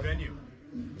venue, man?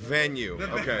 Venue.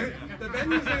 Okay. The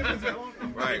venue's name is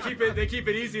Right. They keep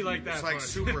it easy like that. It's like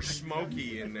super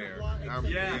smoky in there.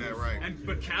 Yeah, right.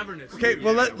 But cavernous. Okay,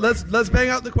 well let's bang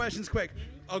out the questions quick.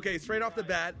 Okay, straight off the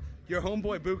bat, your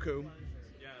homeboy Buku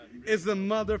is the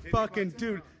motherfucking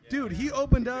dude. Dude, he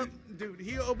opened up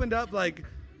like,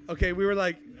 okay, we were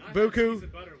like, Buku,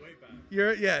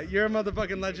 you're a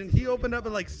motherfucking legend. He opened up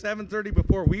at like 7:30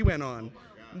 before we went on,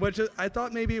 which I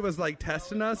thought maybe it was like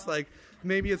testing us, like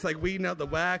maybe it's like weeding out the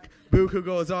whack. Buku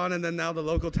goes on, and then now the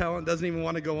local talent doesn't even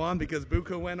want to go on because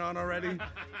Buku went on already.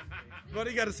 What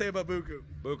do you got to say about Buku?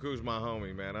 Buku's my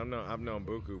homie, man. I've known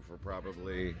Buku for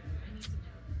probably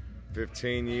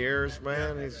 15 years,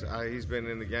 man. He's been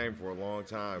in the game for a long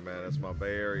time, man. That's my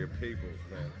Bay Area people,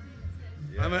 man.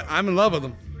 Yeah. I'm in love with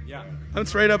him. Yeah. I'm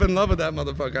straight up in love with that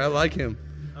motherfucker. I like him.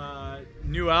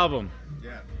 New album.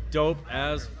 Yeah. Dope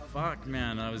as fuck,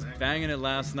 man. I was banging it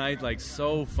last night, like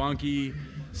so funky,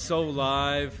 so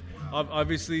live.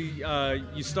 Obviously,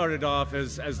 you started off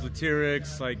as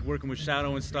Lytyrix, like working with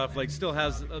Shadow and stuff. Like, still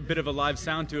has a bit of a live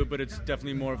sound to it, but it's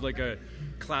definitely more of like a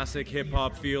classic hip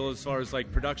hop feel as far as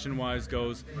like production wise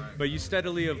goes. But you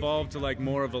steadily evolved to like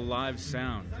more of a live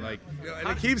sound. Like, and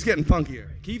it keeps getting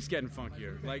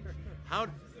funkier. Like,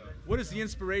 what is the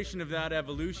inspiration of that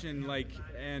evolution? Like,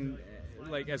 and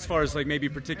like as far as like maybe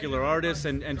particular artists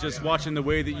and just watching the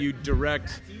way that you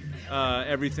direct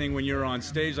everything when you're on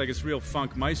stage, like it's real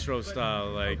funk maestro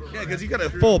style. Like, yeah, because you got a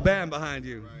full band behind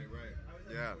you.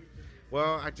 Right. Yeah.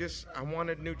 Well, I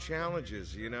wanted new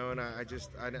challenges, you know, and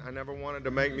I never wanted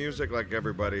to make music like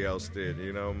everybody else did,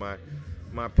 you know,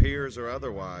 my peers or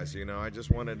otherwise, you know. I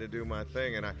just wanted to do my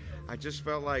thing, and I just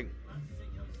felt like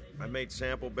I made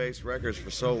sample-based records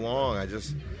for so long.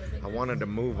 I wanted to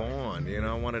move on, you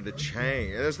know. I wanted to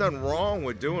change. And there's nothing wrong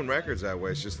with doing records that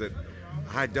way. It's just that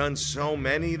I'd done so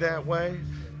many that way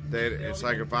that it's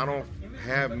like if I don't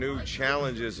have new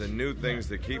challenges and new things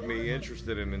that keep me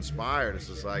interested and inspired, it's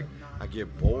just like I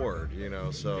get bored, you know.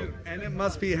 So, and it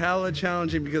must be hella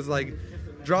challenging because like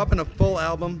dropping a full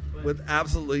album with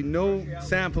absolutely no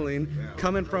sampling,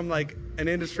 coming from like an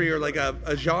industry or like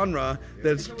a genre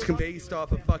that's based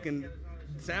off of fucking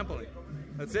sampling.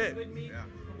 That's it. Yeah.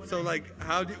 So like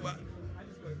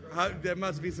there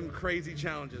must be some crazy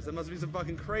challenges. There must be some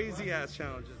fucking crazy ass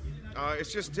challenges.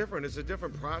 It's just different. It's a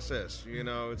different process, you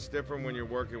know. It's different when you're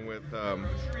working with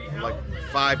like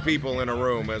 5 people in a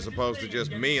room as opposed to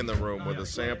just me in the room with a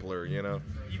sampler, you know.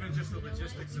 Even just the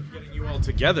logistics of getting you all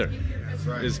together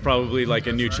is probably like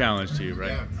a new challenge to you,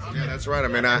 right? Yeah, that's right. I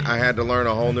mean, I had to learn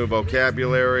a whole new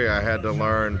vocabulary. I had to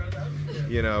learn,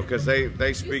 you know, because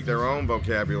they speak their own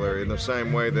vocabulary in the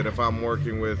same way that if I'm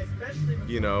working with,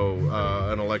 you know,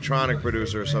 an electronic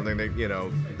producer or something, that, you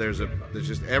know, there's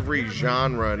just every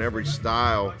genre and every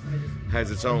style has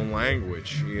its own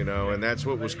language, you know, and that's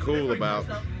what was cool about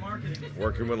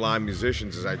working with live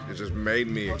musicians is it just made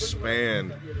me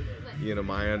expand, you know,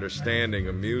 my understanding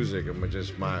of music and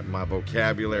just my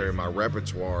vocabulary, my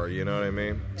repertoire, you know what I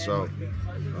mean? So,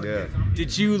 yeah.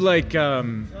 Did you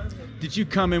did you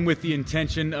come in with the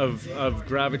intention of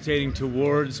gravitating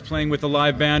towards playing with a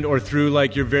live band, or through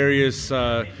like your various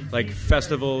like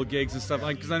festival gigs and stuff?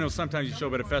 Like, because I know sometimes you show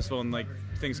up at a festival and like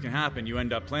things can happen. You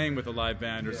end up playing with a live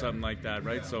band or something like that,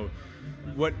 right? So,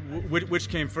 which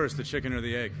came first, the chicken or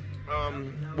the egg?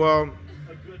 Well,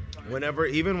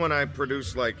 even when I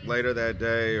produced like Later That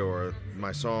Day or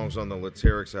my songs on the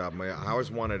Lytyrix album, I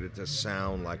always wanted it to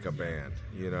sound like a band,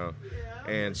 you know,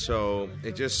 and so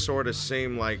it just sort of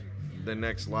seemed like the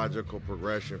next logical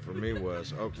progression for me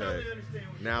was, okay,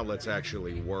 now let's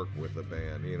actually work with a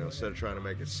band, you know, instead of trying to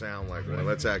make it sound like one,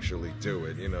 let's actually do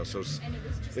it, you know. So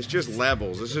it's just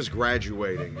levels, it's just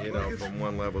graduating, you know, from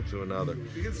one level to another.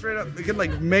 You can straight up, it can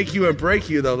like make you or break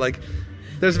you though. Like,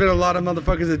 there's been a lot of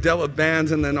motherfuckers that dealt with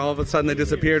bands and then all of a sudden they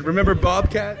disappeared. Remember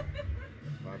Bobcat?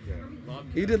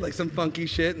 He did like some funky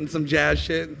shit and some jazz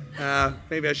shit.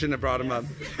 Maybe I shouldn't have brought him up.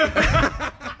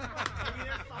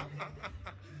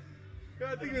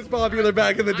 I think he was popular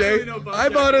back in the day. I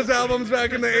bought his albums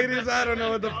back in the 80s. I don't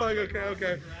know what the fuck.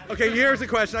 Okay, here's a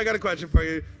question. I got a question for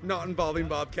you, not involving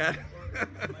Bobcat.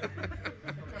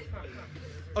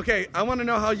 Okay, I want to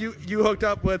know how you hooked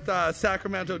up with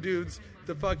Sacramento dudes,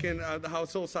 the fucking how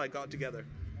Soulside got together,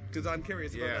 because I'm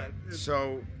curious about that.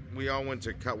 So we all went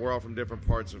to. We're all from different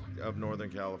parts of Northern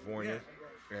California,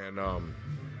 and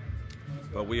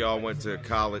but we all went to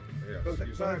college. Yeah.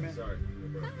 Sorry, man. Sorry.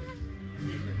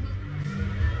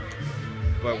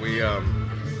 But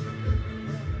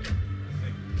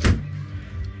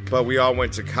we all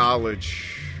went to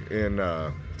college in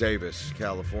Davis,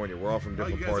 California. We're all from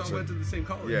different you guys parts. all went to the same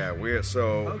college? Yeah,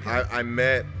 Okay. I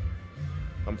met.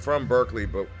 I'm from Berkeley,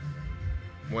 but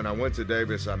when I went to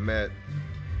Davis, I met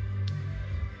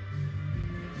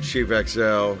Chief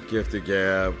XL, Gifted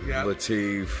Gab,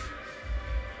 Latif,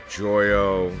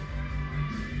 Joyo,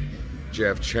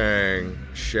 Jeff Chang,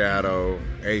 Shadow,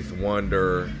 Eighth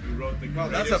Wonder.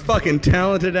 That's a fucking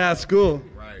talented ass school.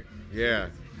 Right. Yeah.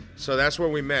 So that's where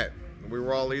we met. We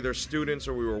were all either students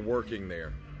or we were working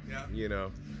there. Yeah. You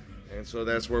know, and so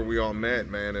that's where we all met,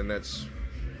 man. And that's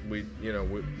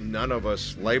none of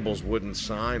us labels wouldn't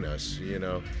sign us, you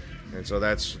know. And so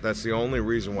that's the only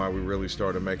reason why we really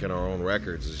started making our own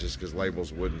records is just because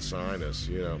labels wouldn't sign us,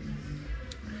 you know.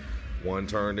 One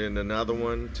turned into another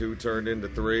one, two turned into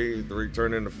three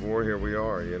turned into four. Here we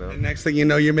are, you know. And next thing you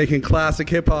know, you're making classic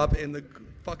hip hop in the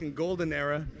fucking golden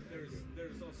era. There's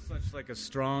also such like a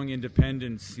strong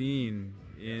independent scene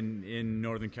in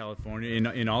Northern California,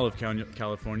 in all of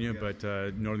California, but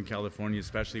Northern California,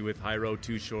 especially with High Road,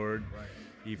 Too Short,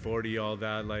 E40, all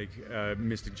that, like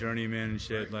Mystic Journeyman and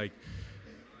shit. Like,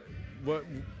 what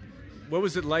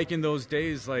was it like in those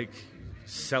days? Like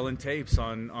selling tapes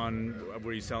on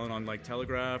were you selling on like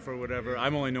Telegraph or whatever?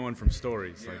 I'm only knowing from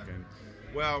stories. Yeah. Like,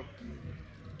 Well,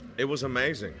 it was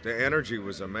amazing. The energy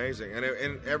was amazing, and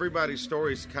everybody's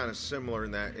story is kind of similar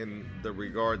in the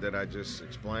regard that I just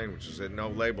explained, which is that no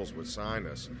labels would sign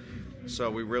us,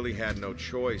 so we really had no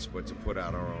choice but to put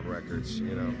out our own records,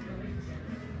 you know.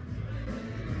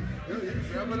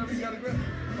 Grab whatever you gotta grab.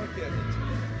 Fuck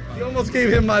yeah. You almost gave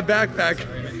him my backpack.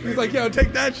 He's like, yo,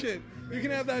 take that shit. You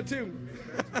can have that too.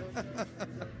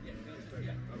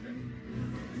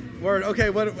 Word. Okay.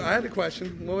 I had a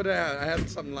question. What would I have? I had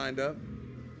something lined up.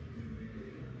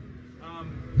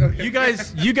 You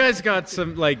guys got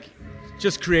some, like,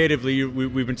 just creatively.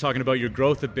 We've been talking about your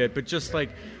growth a bit, but just like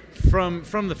from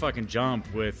the fucking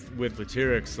jump with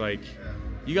Latyrix, like,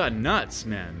 you got nuts,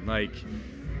 man. Like,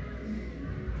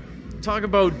 talk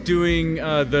about doing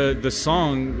the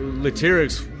song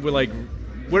Latyrix. With like,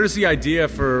 where's the idea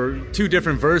for two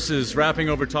different verses rapping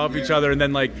over top of each other, and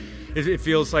then like it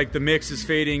feels like the mix is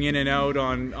fading in and out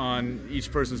on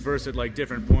each person's verse at like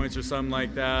different points or something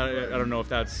like that. I don't know if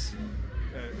that's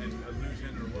an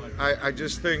illusion or what. I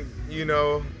just think, you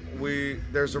know,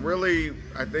 there's a really,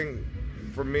 I think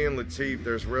for me and Latif,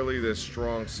 there's really this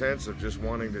strong sense of just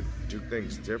wanting to do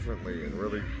things differently and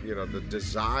really, you know, the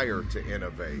desire to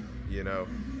innovate, you know,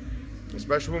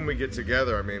 especially when we get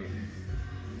together. I mean,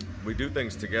 we do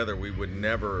things together we would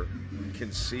never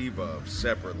conceive of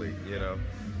separately, you know.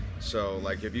 So,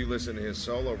 like, if you listen to his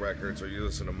solo records or you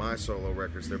listen to my solo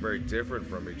records, they're very different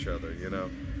from each other, you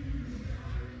know.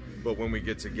 But when we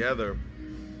get together,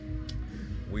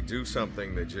 we do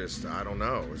something that just, I don't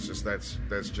know. It's just that's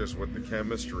just what the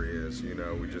chemistry is, you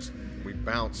know. We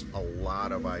bounce a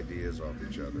lot of ideas off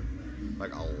each other,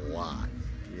 like a lot,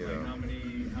 you know.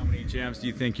 How many jams do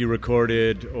you think you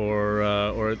recorded, or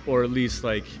at least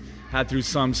like had through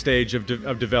some stage of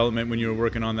development when you were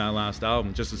working on that last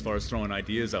album, just as far as throwing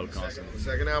ideas out constantly? The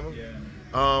second album? Yeah.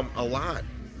 A lot.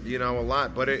 You know, a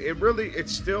lot. But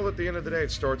it's still, at the end of the day,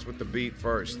 it starts with the beat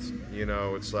first. You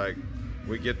know, it's like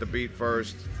we get the beat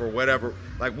first for whatever.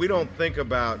 Like, we don't think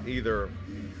about either,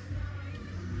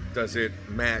 does it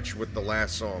match with the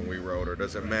last song we wrote, or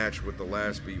does it match with the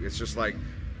last beat? It's just like,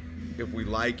 if we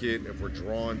like it, if we're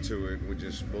drawn to it,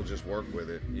 we'll just work with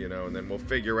it, you know, and then we'll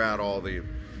figure out all the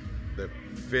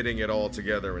fitting it all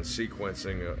together and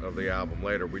sequencing of the album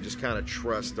later. We just kind of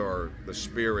trust the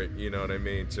spirit, you know what I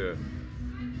mean, to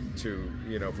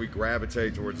you know, if we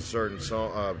gravitate towards a certain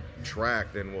song,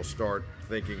 track, then we'll start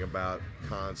thinking about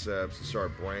concepts and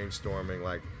start brainstorming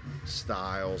like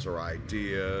styles or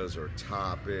ideas or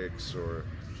topics, or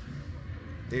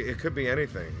it could be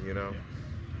anything, you know.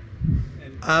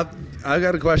 I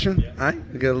got a question. Yeah. I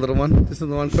got a little one. This is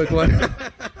the one quick one.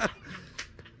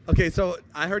 Okay, so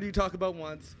I heard you talk about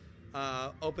once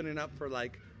opening up for,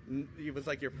 like, it was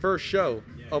like your first show,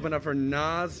 open up for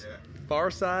Nas,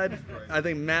 Farside. I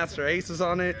think Master Ace is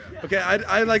on it. Okay,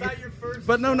 I like,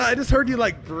 but no, I just heard you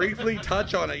like briefly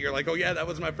touch on it. You're like, oh yeah, that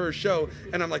was my first show,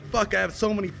 and I'm like, fuck, I have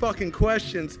so many fucking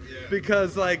questions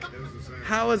because, like,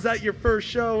 how is that your first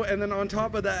show? And then on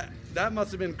top of that, that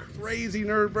must have been crazy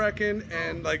nerve-wracking,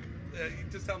 and like,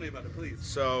 just tell me about it, please.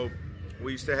 So,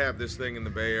 we used to have this thing in the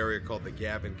Bay Area called the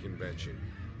Gavin Convention.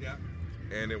 Yeah.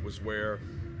 And it was where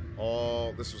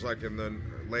This was like in the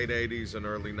late 80s and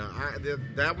early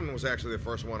 90s. That one was actually the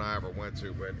first one I ever went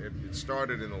to, but it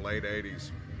started in the late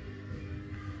 80s,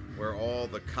 where all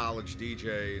the college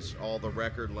DJs, all the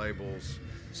record labels.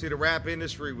 See, the rap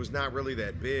industry was not really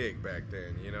that big back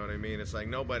then, you know what I mean? It's like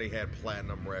nobody had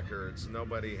platinum records.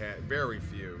 Nobody had, very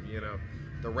few, you know.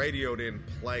 The radio didn't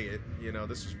play it, you know.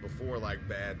 This was before like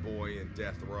Bad Boy and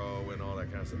Death Row and all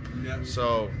that kind of stuff. Yeah.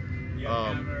 So,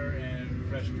 Hammer and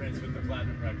Fresh Prince with the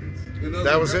platinum records.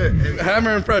 That was it.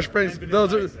 Hammer and Fresh Prince,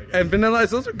 and Vanilla Ice,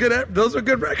 those are good. Those are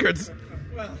good records.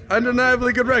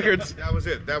 Undeniably good records. That was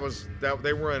it.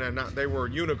 They were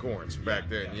unicorns back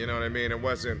then. You know what I mean?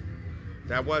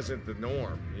 That wasn't the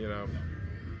norm. You know.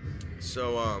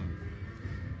 So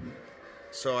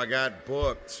so I got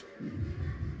booked.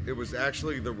 It was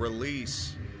actually the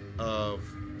release of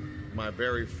my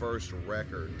very first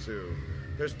record too.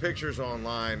 There's pictures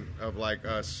online of like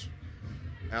us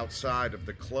outside of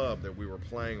the club that we were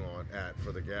playing at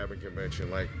for the Gavin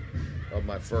convention, like of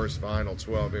my first vinyl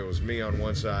 12. It was me on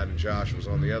one side and Josh was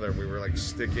on the other, and we were like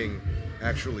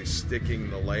actually sticking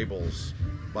the labels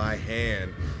by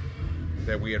hand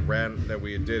that we had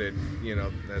did it, you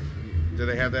know. Do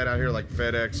they have that out here, like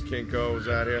FedEx, Kinko's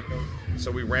out here?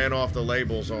 So we ran off the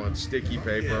labels on sticky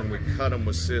paper, and we cut them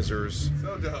with scissors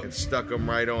and stuck them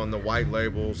right on the white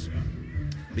labels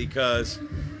because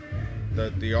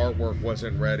the artwork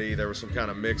wasn't ready. There was some kind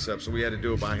of mix-up, so we had to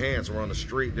do it by hand. So we're on the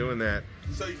street doing that.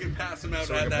 So you can pass them out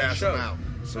So at we could that pass show. them out.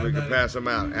 So we could pass them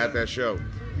out at that show.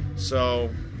 So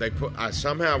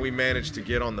somehow we managed to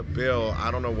get on the bill.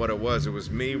 I don't know what it was. It was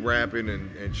me rapping,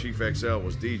 and Chief XL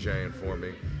was DJing for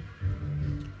me.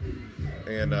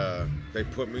 And they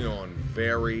put me on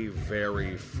very,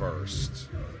 very first.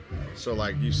 So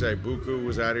like you say, Buku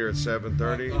was out here at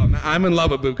 7:30. I'm in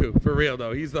love with Buku, for real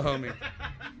though. He's the homie.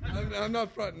 I'm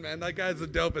not fronting, man. That guy's the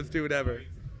dopest dude ever.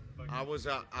 I was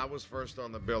first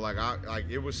on the bill. Like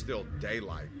it was still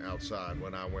daylight outside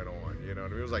when I went on. You know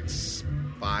what I mean? It was like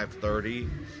 5:30,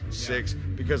 6,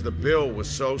 because the bill was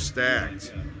so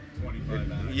stacked.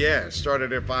 It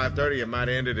started at 5:30. It might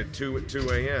have ended at 2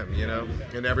 a.m. You know,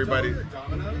 and everybody. Did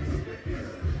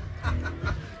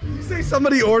you say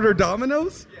somebody ordered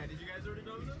Domino's? Yeah, did you guys order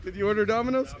Domino's? Did you order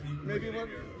Domino's? Maybe one.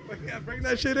 Yeah, bring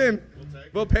that shit in.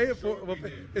 We'll pay it for.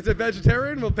 Is it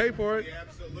vegetarian? We'll pay for it. We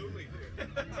absolutely did.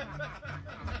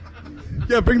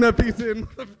 Yeah, bring that piece in.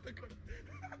 That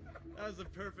was a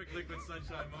perfect Liquid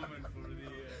Sunshine moment for the.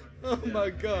 Oh my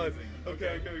God.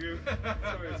 Okay.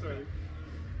 Sorry.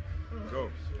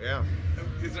 Cool. Yeah.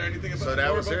 Is there anything about So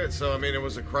that was it. So I mean, it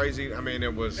was a crazy. I mean,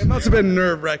 it was. It must have been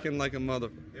nerve-wracking like a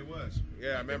motherfucker. It was.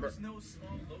 Yeah, I remember. There was no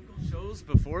small local shows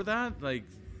before that, like.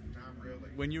 Not really.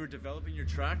 When you were developing your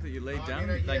track that you laid down.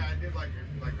 I did like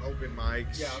open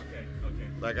mics. Yeah. Okay.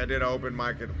 Like I did an open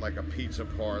mic at like a pizza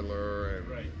parlor and.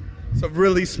 Right. So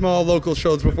really small local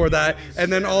shows before that,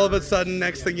 and then all of a sudden,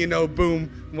 next thing you know,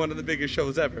 boom, one of the biggest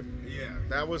shows ever. Yeah,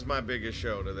 that was my biggest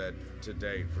show to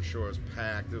date for sure. It was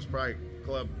packed. It was probably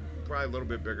a little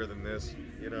bit bigger than this,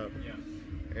 you know. Yeah.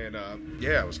 And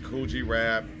it was Cool G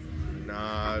Rap,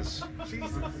 Nas,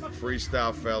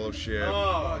 Freestyle Fellowship,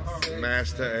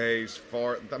 Master Ace,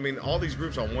 all these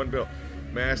groups on one bill.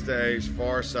 Master Ace,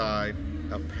 Farside,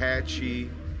 Apache,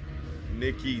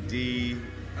 Nikki D.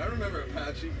 I remember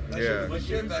Apache. That Yeah. shit was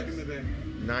shit back in the day.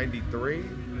 93.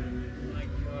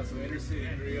 So Intercity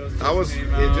Grios. I was. It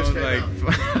just came like.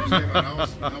 out.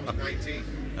 I was 19.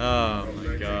 Oh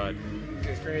my God.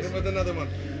 It's crazy. With another one.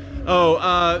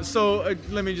 So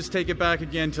let me just take it back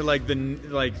again to like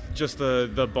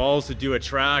the balls to do a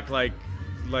track like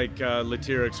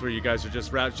Latyrix, where you guys are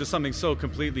just rap, just something so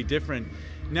completely different.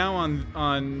 Now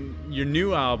on your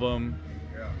new album,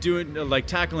 doing like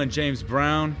tackling James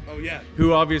Brown. Oh yeah.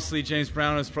 Who obviously James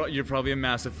Brown is. You're probably a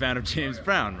massive fan of James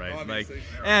Brown, right? Obviously. Like,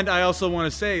 and I also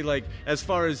want to say, like, as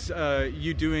far as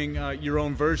you doing your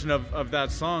own version of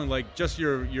that song, like, just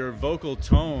your vocal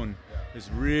tone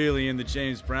is really in the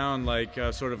James Brown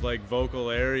sort of like vocal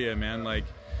area, man. Like,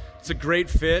 it's a great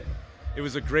fit. It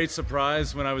was a great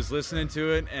surprise when I was listening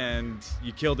to it, and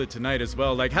you killed it tonight as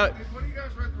well. Like, how? What do you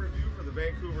guys read the review for the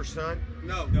Vancouver Sun?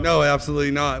 No,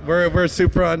 absolutely not. We're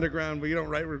super underground. We don't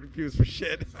write reviews for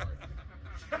shit.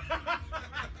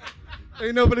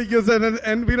 Ain't nobody gives that,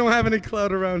 and we don't have any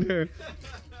clout around here.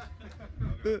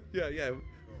 Yeah. Yeah,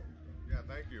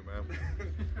 thank you, man.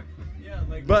 Yeah,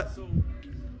 like, But- so,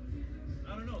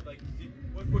 I don't know, like,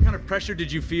 what kind of pressure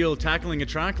did you feel tackling a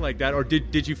track like that, or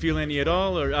did you feel any at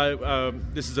all, or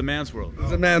this is a man's world?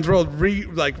 It's a man's world.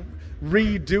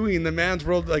 Redoing the man's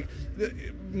world, like,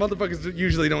 motherfuckers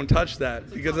usually don't touch that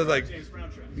because it's like, James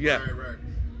Brown track. yeah. Right.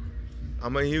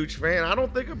 I'm a huge fan. I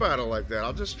don't think about it like that.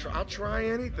 I'll try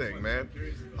anything, man.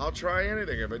 I'll try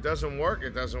anything. If it doesn't work,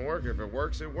 it doesn't work. If it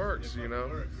works, it works. You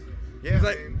know.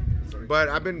 Yeah. But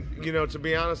I've been, to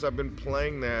be honest, I've been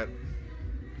playing that.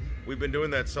 We've been doing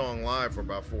that song live for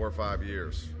about 4 or 5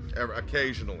 years,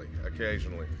 occasionally,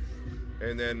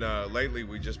 and then lately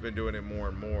we've just been doing it more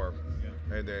and more.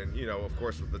 And then, of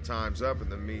course, with the Time's Up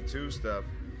and the Me Too stuff,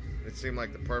 it seemed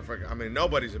like the perfect. I mean,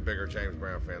 nobody's a bigger James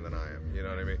Brown fan than I am. You know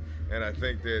what I mean? And I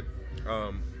think that,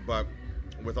 but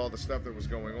with all the stuff that was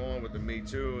going on with the Me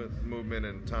Too movement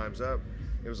and Time's Up,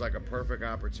 it was like a perfect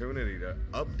opportunity to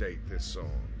update this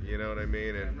song. You know what I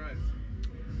mean? And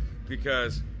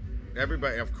because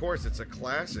everybody, of course, it's a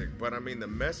classic, but I mean, the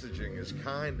messaging is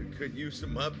could use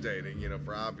some updating,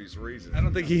 for obvious reasons. I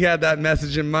don't think he had that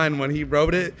message in mind when he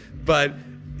wrote it, but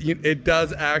it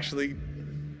does actually.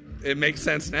 It makes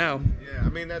sense now. Yeah, I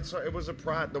mean it was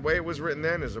the way it was written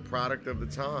then is a product of the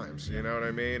times. You know what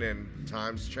I mean? And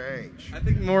times change. I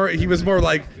think he was more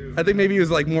like. I think maybe he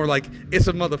was like more like it's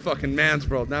a motherfucking man's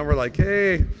world. Now we're like,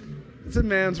 hey, it's a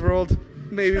man's world.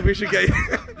 Maybe we should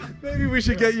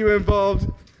get you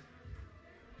involved.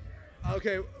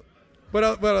 Okay, what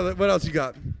else you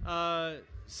got?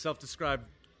 Self-described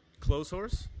clothes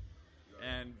horse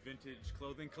and vintage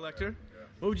clothing collector.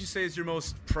 What would you say is your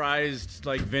most prized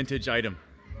vintage item?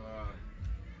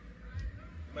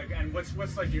 And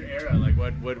what's like your era? Like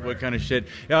what kind of shit?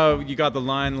 You got the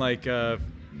line like look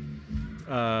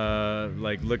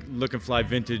and fly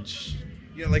vintage.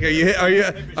 Yeah, like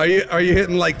are you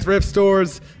hitting like thrift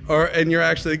stores and you're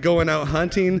actually going out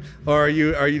hunting, or are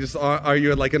you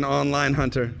like an online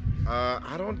hunter?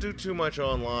 I don't do too much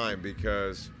online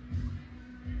because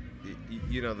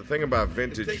the thing about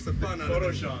vintage, it takes the fun out of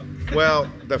Photoshop. Well,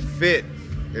 the fit,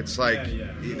 it's like you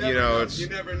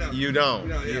never know. You don't,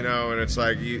 and it's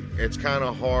like it's kind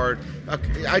of hard.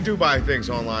 I do buy things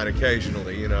online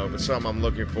occasionally, but something I'm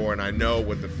looking for and I know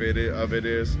what the fit of it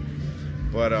is,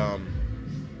 but I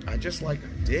just like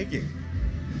digging.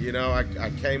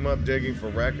 I came up digging for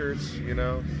records.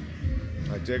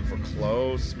 I dig for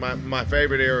clothes. My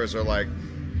favorite eras are like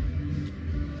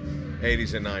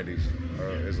 80s and 90s.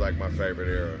 Is like my favorite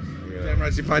era. Damn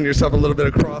right, you find yourself a little bit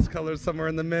of cross colors somewhere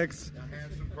in the mix. I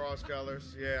had some cross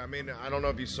colors. Yeah, I mean, I don't know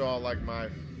if you saw like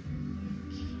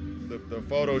the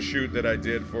photo shoot that I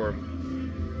did for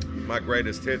my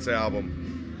greatest hits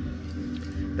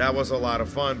album. That was a lot of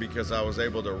fun because I was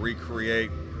able to recreate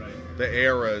the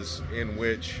eras in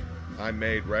which I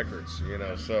made records.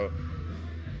 So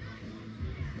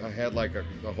I had like a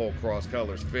whole cross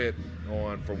colors fit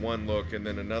on for one look, and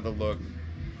then another look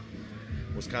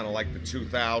was kind of like the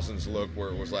 2000s look where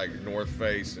it was like North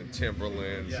Face and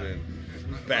Timberlands and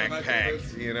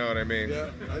backpack. You know what I mean?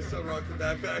 Yeah, I still rock the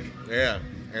backpack. Yeah,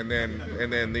 and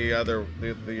then the other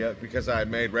because I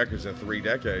had made records in 3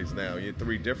 decades now.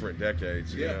 3 different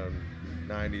decades. 90s,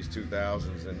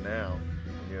 2000s, and now.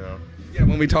 Yeah,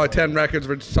 when we talk 10 records,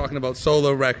 we're just talking about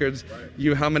solo records.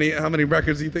 Right. How many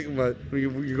records do you think? What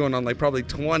you're going on? Like probably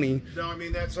 20. No, I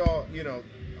mean that's all.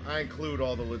 I include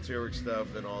all the lyric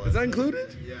stuff and all that. Is that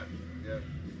included? Yeah.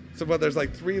 So there's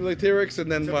like 3 lyrics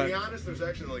and then what? To be honest, there's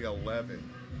actually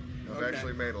 11. I've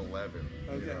actually made 11.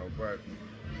 Okay. But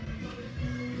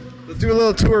let's do a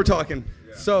little tour talking.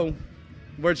 Yeah. So,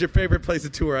 where's your favorite place to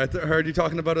tour? I heard you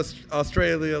talking about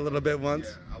Australia a little bit once.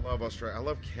 Yeah, I love Australia. I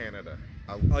love Canada.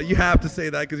 You have to say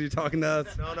that because you're talking to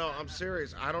us. No, I'm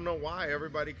serious. I don't know why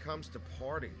everybody comes to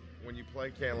party when you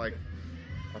play Canada. Like,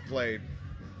 I played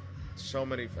so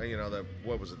many, the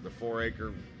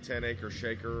 4-acre, 10-acre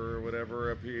shaker or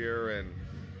whatever up here, and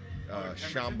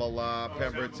Shambhala,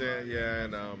 Pemberton,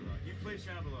 and you play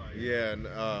Shambhala, yeah, and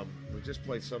we just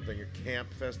played something at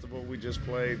Camp Festival. We just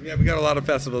played. Yeah, we got a lot of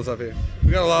festivals up here.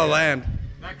 We got a lot of land.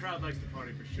 That crowd likes to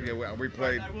party for sure. Yeah, we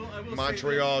played I will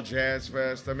Montreal Jazz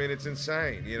Fest. I mean, it's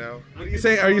insane, What are you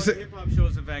saying? Are you saying hip hop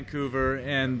shows in Vancouver,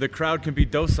 and the crowd can be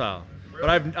docile?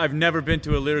 But I've never been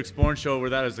to a Lyrics Born show where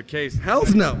that is the case.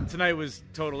 Hell's no. Tonight was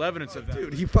total evidence of that.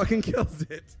 Dude, he fucking kills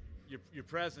it. Your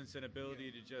presence and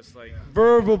ability to just like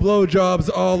verbal blowjobs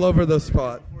all over the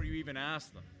spot before you even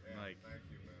ask them. Like, thank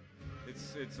you,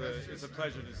 man. It's a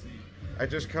pleasure to see. It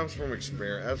just comes from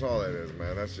experience. That's all that is,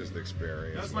 man. That's just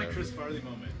experience. That was my Chris Farley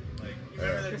moment. Like, you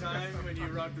remember that time when you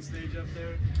rocked the stage up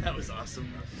there? That was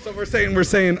awesome. So we're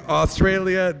saying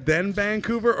Australia, then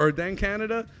Vancouver, or then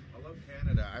Canada? I love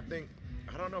Canada. I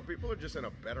don't know. People are just in a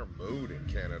better mood in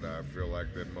Canada, I feel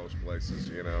like, than most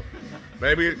places,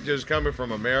 Maybe just coming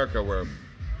from America where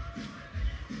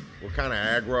we're kind of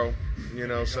aggro,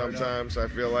 sometimes. I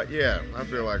feel like we are.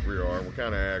 We're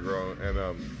kind of aggro. And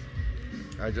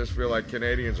I just feel like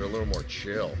Canadians are a little more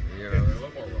chill. You know, they're a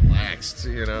little more relaxed.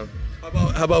 You know.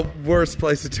 How about worst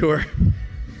place to tour?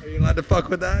 Are you allowed to fuck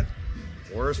with that?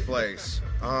 Worst place.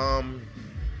 I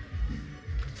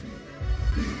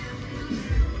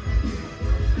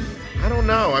don't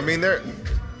know. I mean,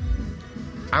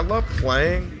 I love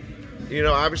playing. You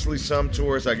know, obviously some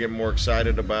tours I get more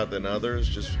excited about than others,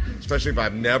 just especially if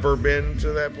I've never been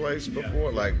to that place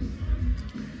before. Like,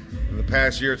 in the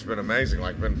past year, it's been amazing.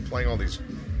 Like, been playing all these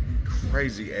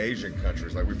crazy Asian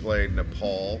countries. Like, we played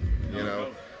Nepal, you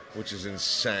know, which is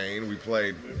insane. We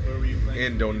played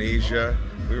Indonesia.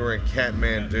 We were in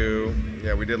Kathmandu.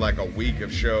 Yeah, we did like a week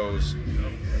of shows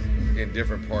in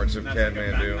different parts of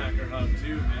Kathmandu. Like a backpacker hub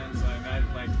too, man. So I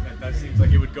imagine like that seems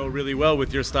like it would go really well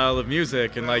with your style of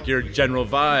music and like your general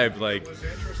vibe. Like, it was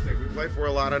interesting. We played for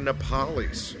a lot of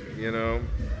Nepalis, you know,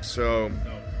 so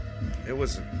it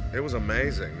was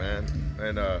amazing, man.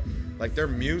 And like their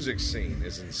music scene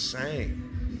is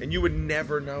insane, and you would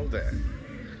never know that,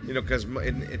 you know, because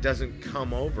it doesn't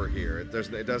come over here. It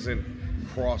doesn't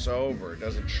cross over. It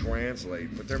doesn't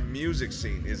translate. But their music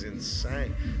scene is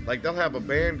insane. Like, they'll have a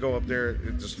band go up there.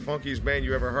 It's the funkiest band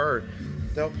you ever heard.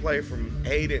 They'll play from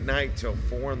 8 at night till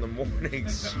 4 in the morning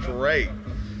straight.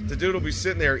 The dude will be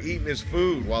sitting there eating his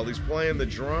food while he's playing the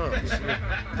drums.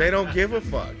 They don't give a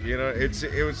fuck. You know,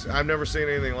 it was. I've never seen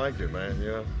anything like it, man. You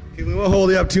know. Okay, we won't hold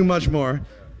you up too much more.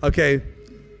 Okay.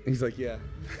 He's like, yeah.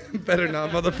 Better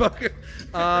not, motherfucker.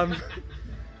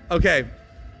 Okay.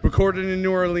 Recorded in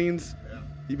New Orleans.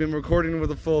 You've been recording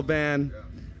with a full band.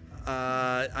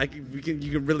 You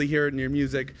can really hear it in your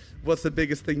music. What's the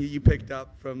biggest thing that you picked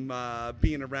up from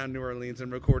being around New Orleans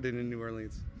and recording in New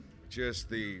Orleans? Just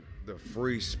the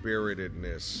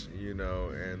free-spiritedness, you know,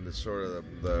 and the sort of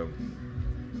the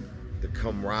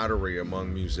camaraderie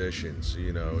among musicians.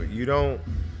 You know, you don't.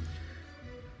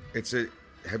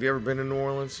 Have you ever been to New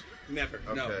Orleans? Never.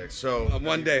 Okay, no. so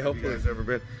one day, have hopefully. you guys ever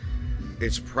been?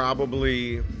 It's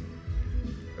probably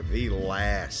the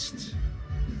last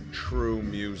true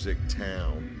music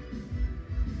town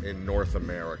in North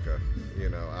America, you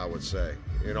know, I would say.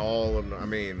 In all of, I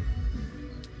mean,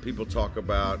 people talk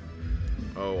about,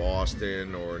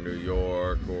 Austin or New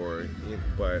York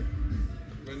but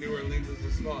New Orleans is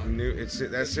the spot.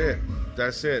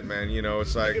 That's it, man. You know,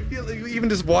 it's like, I can feel, even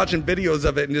just watching videos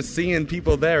of it and just seeing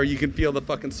people there, you can feel the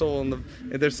fucking soul and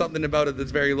there's something about it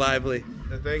that's very lively.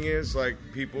 The thing is, like,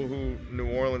 people who, New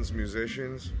Orleans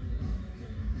musicians,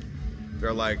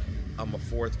 they're like, I'm a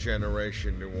 4th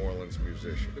generation New Orleans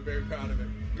musician. They're very proud of it.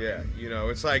 Yeah, you know,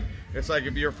 it's like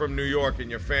if you're from New York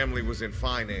and your family was in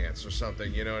finance or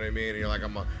something, you know what I mean? And you're like,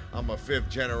 I'm a 5th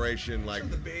generation, like.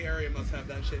 The Bay Area must have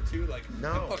that shit too, like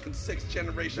no, the fucking 6th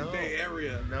generation Bay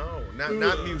Area. No,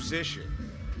 not musician.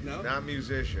 No, not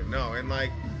musician. No, and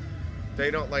like,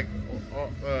 they don't like.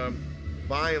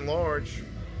 By and large,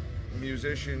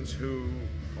 musicians who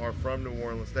are from New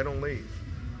Orleans, they don't leave.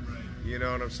 You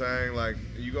know what I'm saying? Like,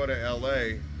 you go to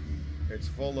L.A., it's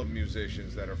full of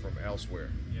musicians that are from elsewhere.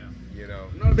 Yeah. You know?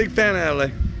 I'm not a big fan of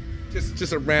L.A.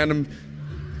 Just a random...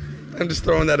 I'm just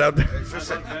throwing that out there.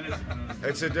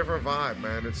 It's a different vibe,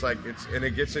 man. It's like, and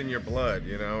it gets in your blood,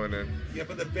 you know? And then... Yeah,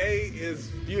 but the Bay is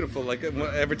beautiful. Like,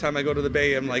 every time I go to the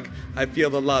Bay, I'm like, I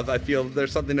feel the love. I feel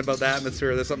there's something about the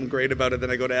atmosphere. There's something great about it. Then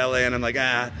I go to L.A. and I'm like,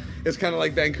 It's kind of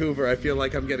like Vancouver. I feel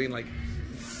like I'm getting, like...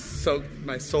 So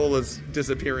my soul is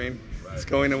disappearing. It's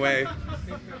going away.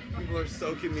 People are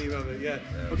soaking me of it. Yeah.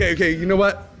 Okay. You know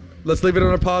what? Let's leave it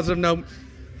on a positive note.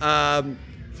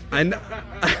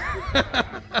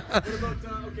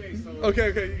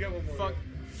 Okay. You got one more.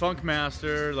 Funk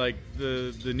Master, like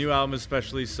the new album,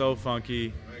 especially so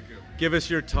funky. Give us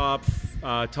your top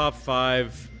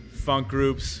 5 funk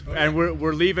groups, and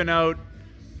we're leaving out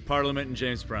Parliament and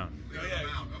James Brown.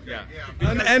 Yeah.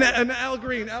 And Al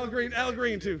Green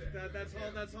too.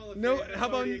 That's all. No, how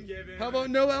about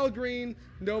no Al Green,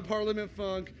 no Parliament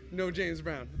Funk, no James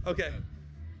Brown. Okay.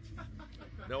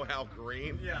 No Al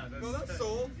Green? Yeah. That's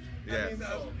soul. Yeah.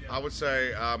 I would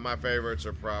say my favorites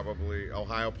are probably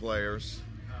Ohio Players,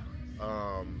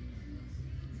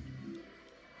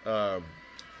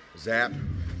 Zap.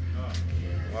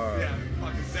 Yeah,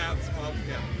 fucking Zap's funk.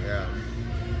 Yeah.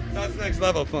 That's next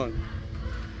level funk.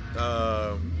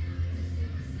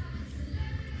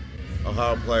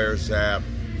 Ohio Players, Zap,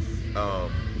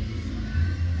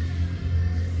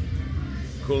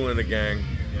 Kool in the Gang.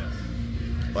 Yes.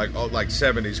 Like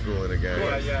 70s Kool in the Gang.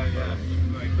 Yeah.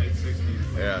 Like late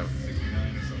 60s. Yeah.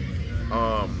 69 or something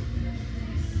like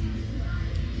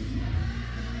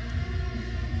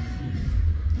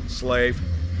that. Slave.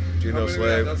 Do you know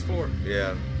Slave? That's 4.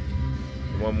 Yeah.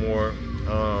 One more.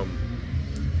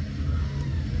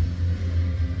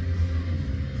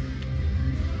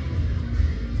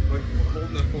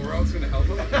 holding the 4 out's gonna help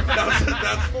him.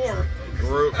 That's 4.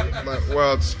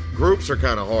 Groups are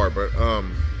kind of hard, but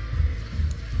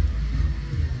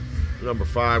number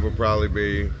 5 would probably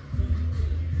be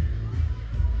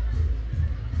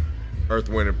Earth,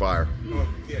 Wind, and Fire.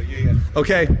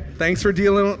 Okay, thanks for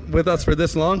dealing with us for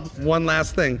this long. One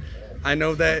last thing. I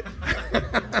know that...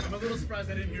 I'm a little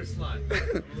surprised I didn't hear Slide.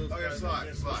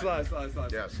 Slide.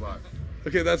 Yeah, Slide.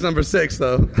 Okay, that's number 6,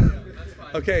 though.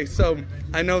 Okay, so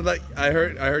I know that I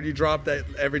heard you drop that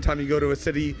every time you go to a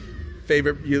city,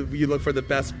 favorite you look for the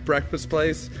best breakfast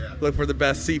place, look for the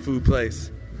best seafood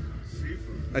place.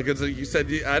 Like you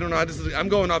said, I don't know. I'm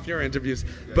going off your interviews,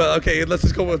 but okay, let's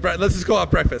just go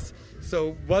off breakfast.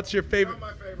 So, what's your favorite?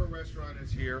 My favorite restaurant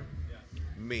is here.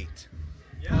 Meat.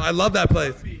 Oh, I love that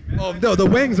place. Oh no, the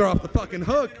wings are off the fucking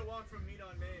hook.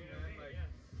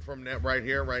 From that right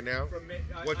here, right now.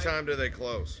 What time do they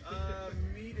close?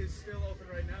 Meat is still open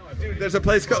right now. Dude, there's a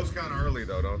place called. Close kind of early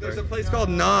though, don't they? There's a place called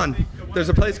Naan. There's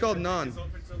a place called Naan. It's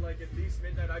open till like at least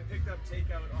midnight. I picked up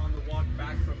takeout on the walk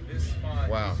back from this spot.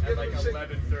 Wow. At like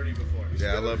 11:30 before.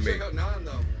 Yeah, I love meat. Check out Naan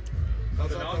though.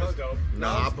 The nom is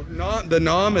dope. The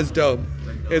nom is dope.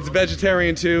 It's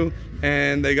vegetarian too,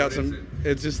 and they got some.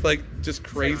 It's just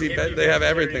crazy. They have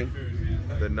everything.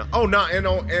 N-O-M?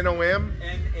 N-A-A-M.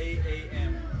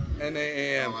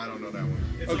 N-A-A-M. Oh, I don't know that one.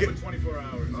 It's open 24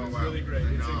 hours. It's really great.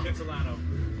 It's in Kitsilano.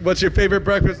 What's your favorite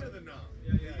breakfast?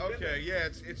 Okay, yeah,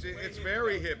 it's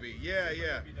very hippie.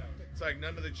 Yeah. It's like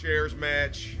none of the chairs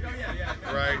match. Oh, yeah.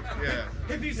 Right? Yeah.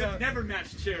 Hippies have never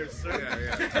matched chairs, sir.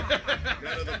 Yeah.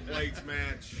 None of the plates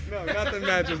match. No, nothing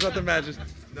matches.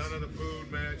 None of the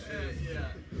food matches. Yeah.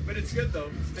 But it's good,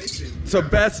 though. It's tasty. So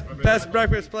best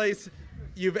breakfast place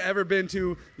you've ever been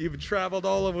to. You've traveled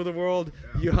all over the world.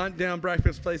 You hunt down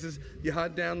breakfast places. You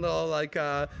hunt down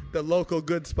the local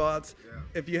good spots. Yeah.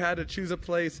 If you had to choose a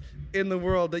place in the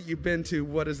world that you've been to,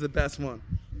 what is the best one?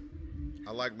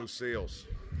 I like Lucille's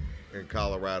in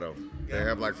Colorado. They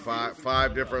have like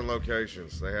five different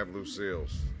locations. They have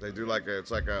Lucille's. They do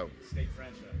it's like a state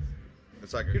franchise.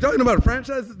 It's like You're talking about a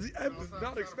franchise? I was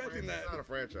not expecting that. It's not a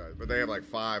franchise, but they have like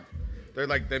 5.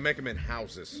 They make them in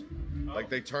houses. Like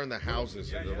they turn the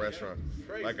houses into a restaurant.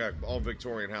 Like a old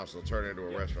Victorian house, they'll turn it into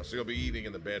a restaurant. So you'll be eating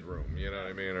in the bedroom. You know what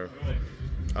I mean? Or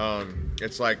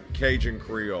it's like Cajun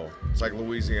Creole. It's like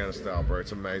Louisiana style, bro.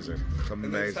 It's amazing. It's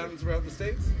amazing. And this happens throughout the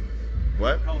states?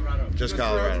 What? Colorado. Just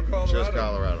Colorado. Just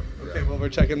Colorado. Okay, well, we're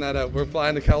checking that out. We're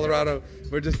flying to Colorado.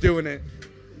 We're just doing it.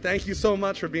 Thank you so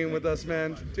much for being with us,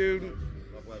 man. Dude,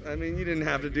 I mean, you didn't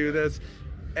have to do this.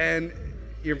 And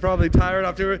you're probably tired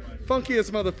after it. Funkiest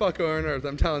motherfucker on earth,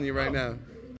 I'm telling you right now.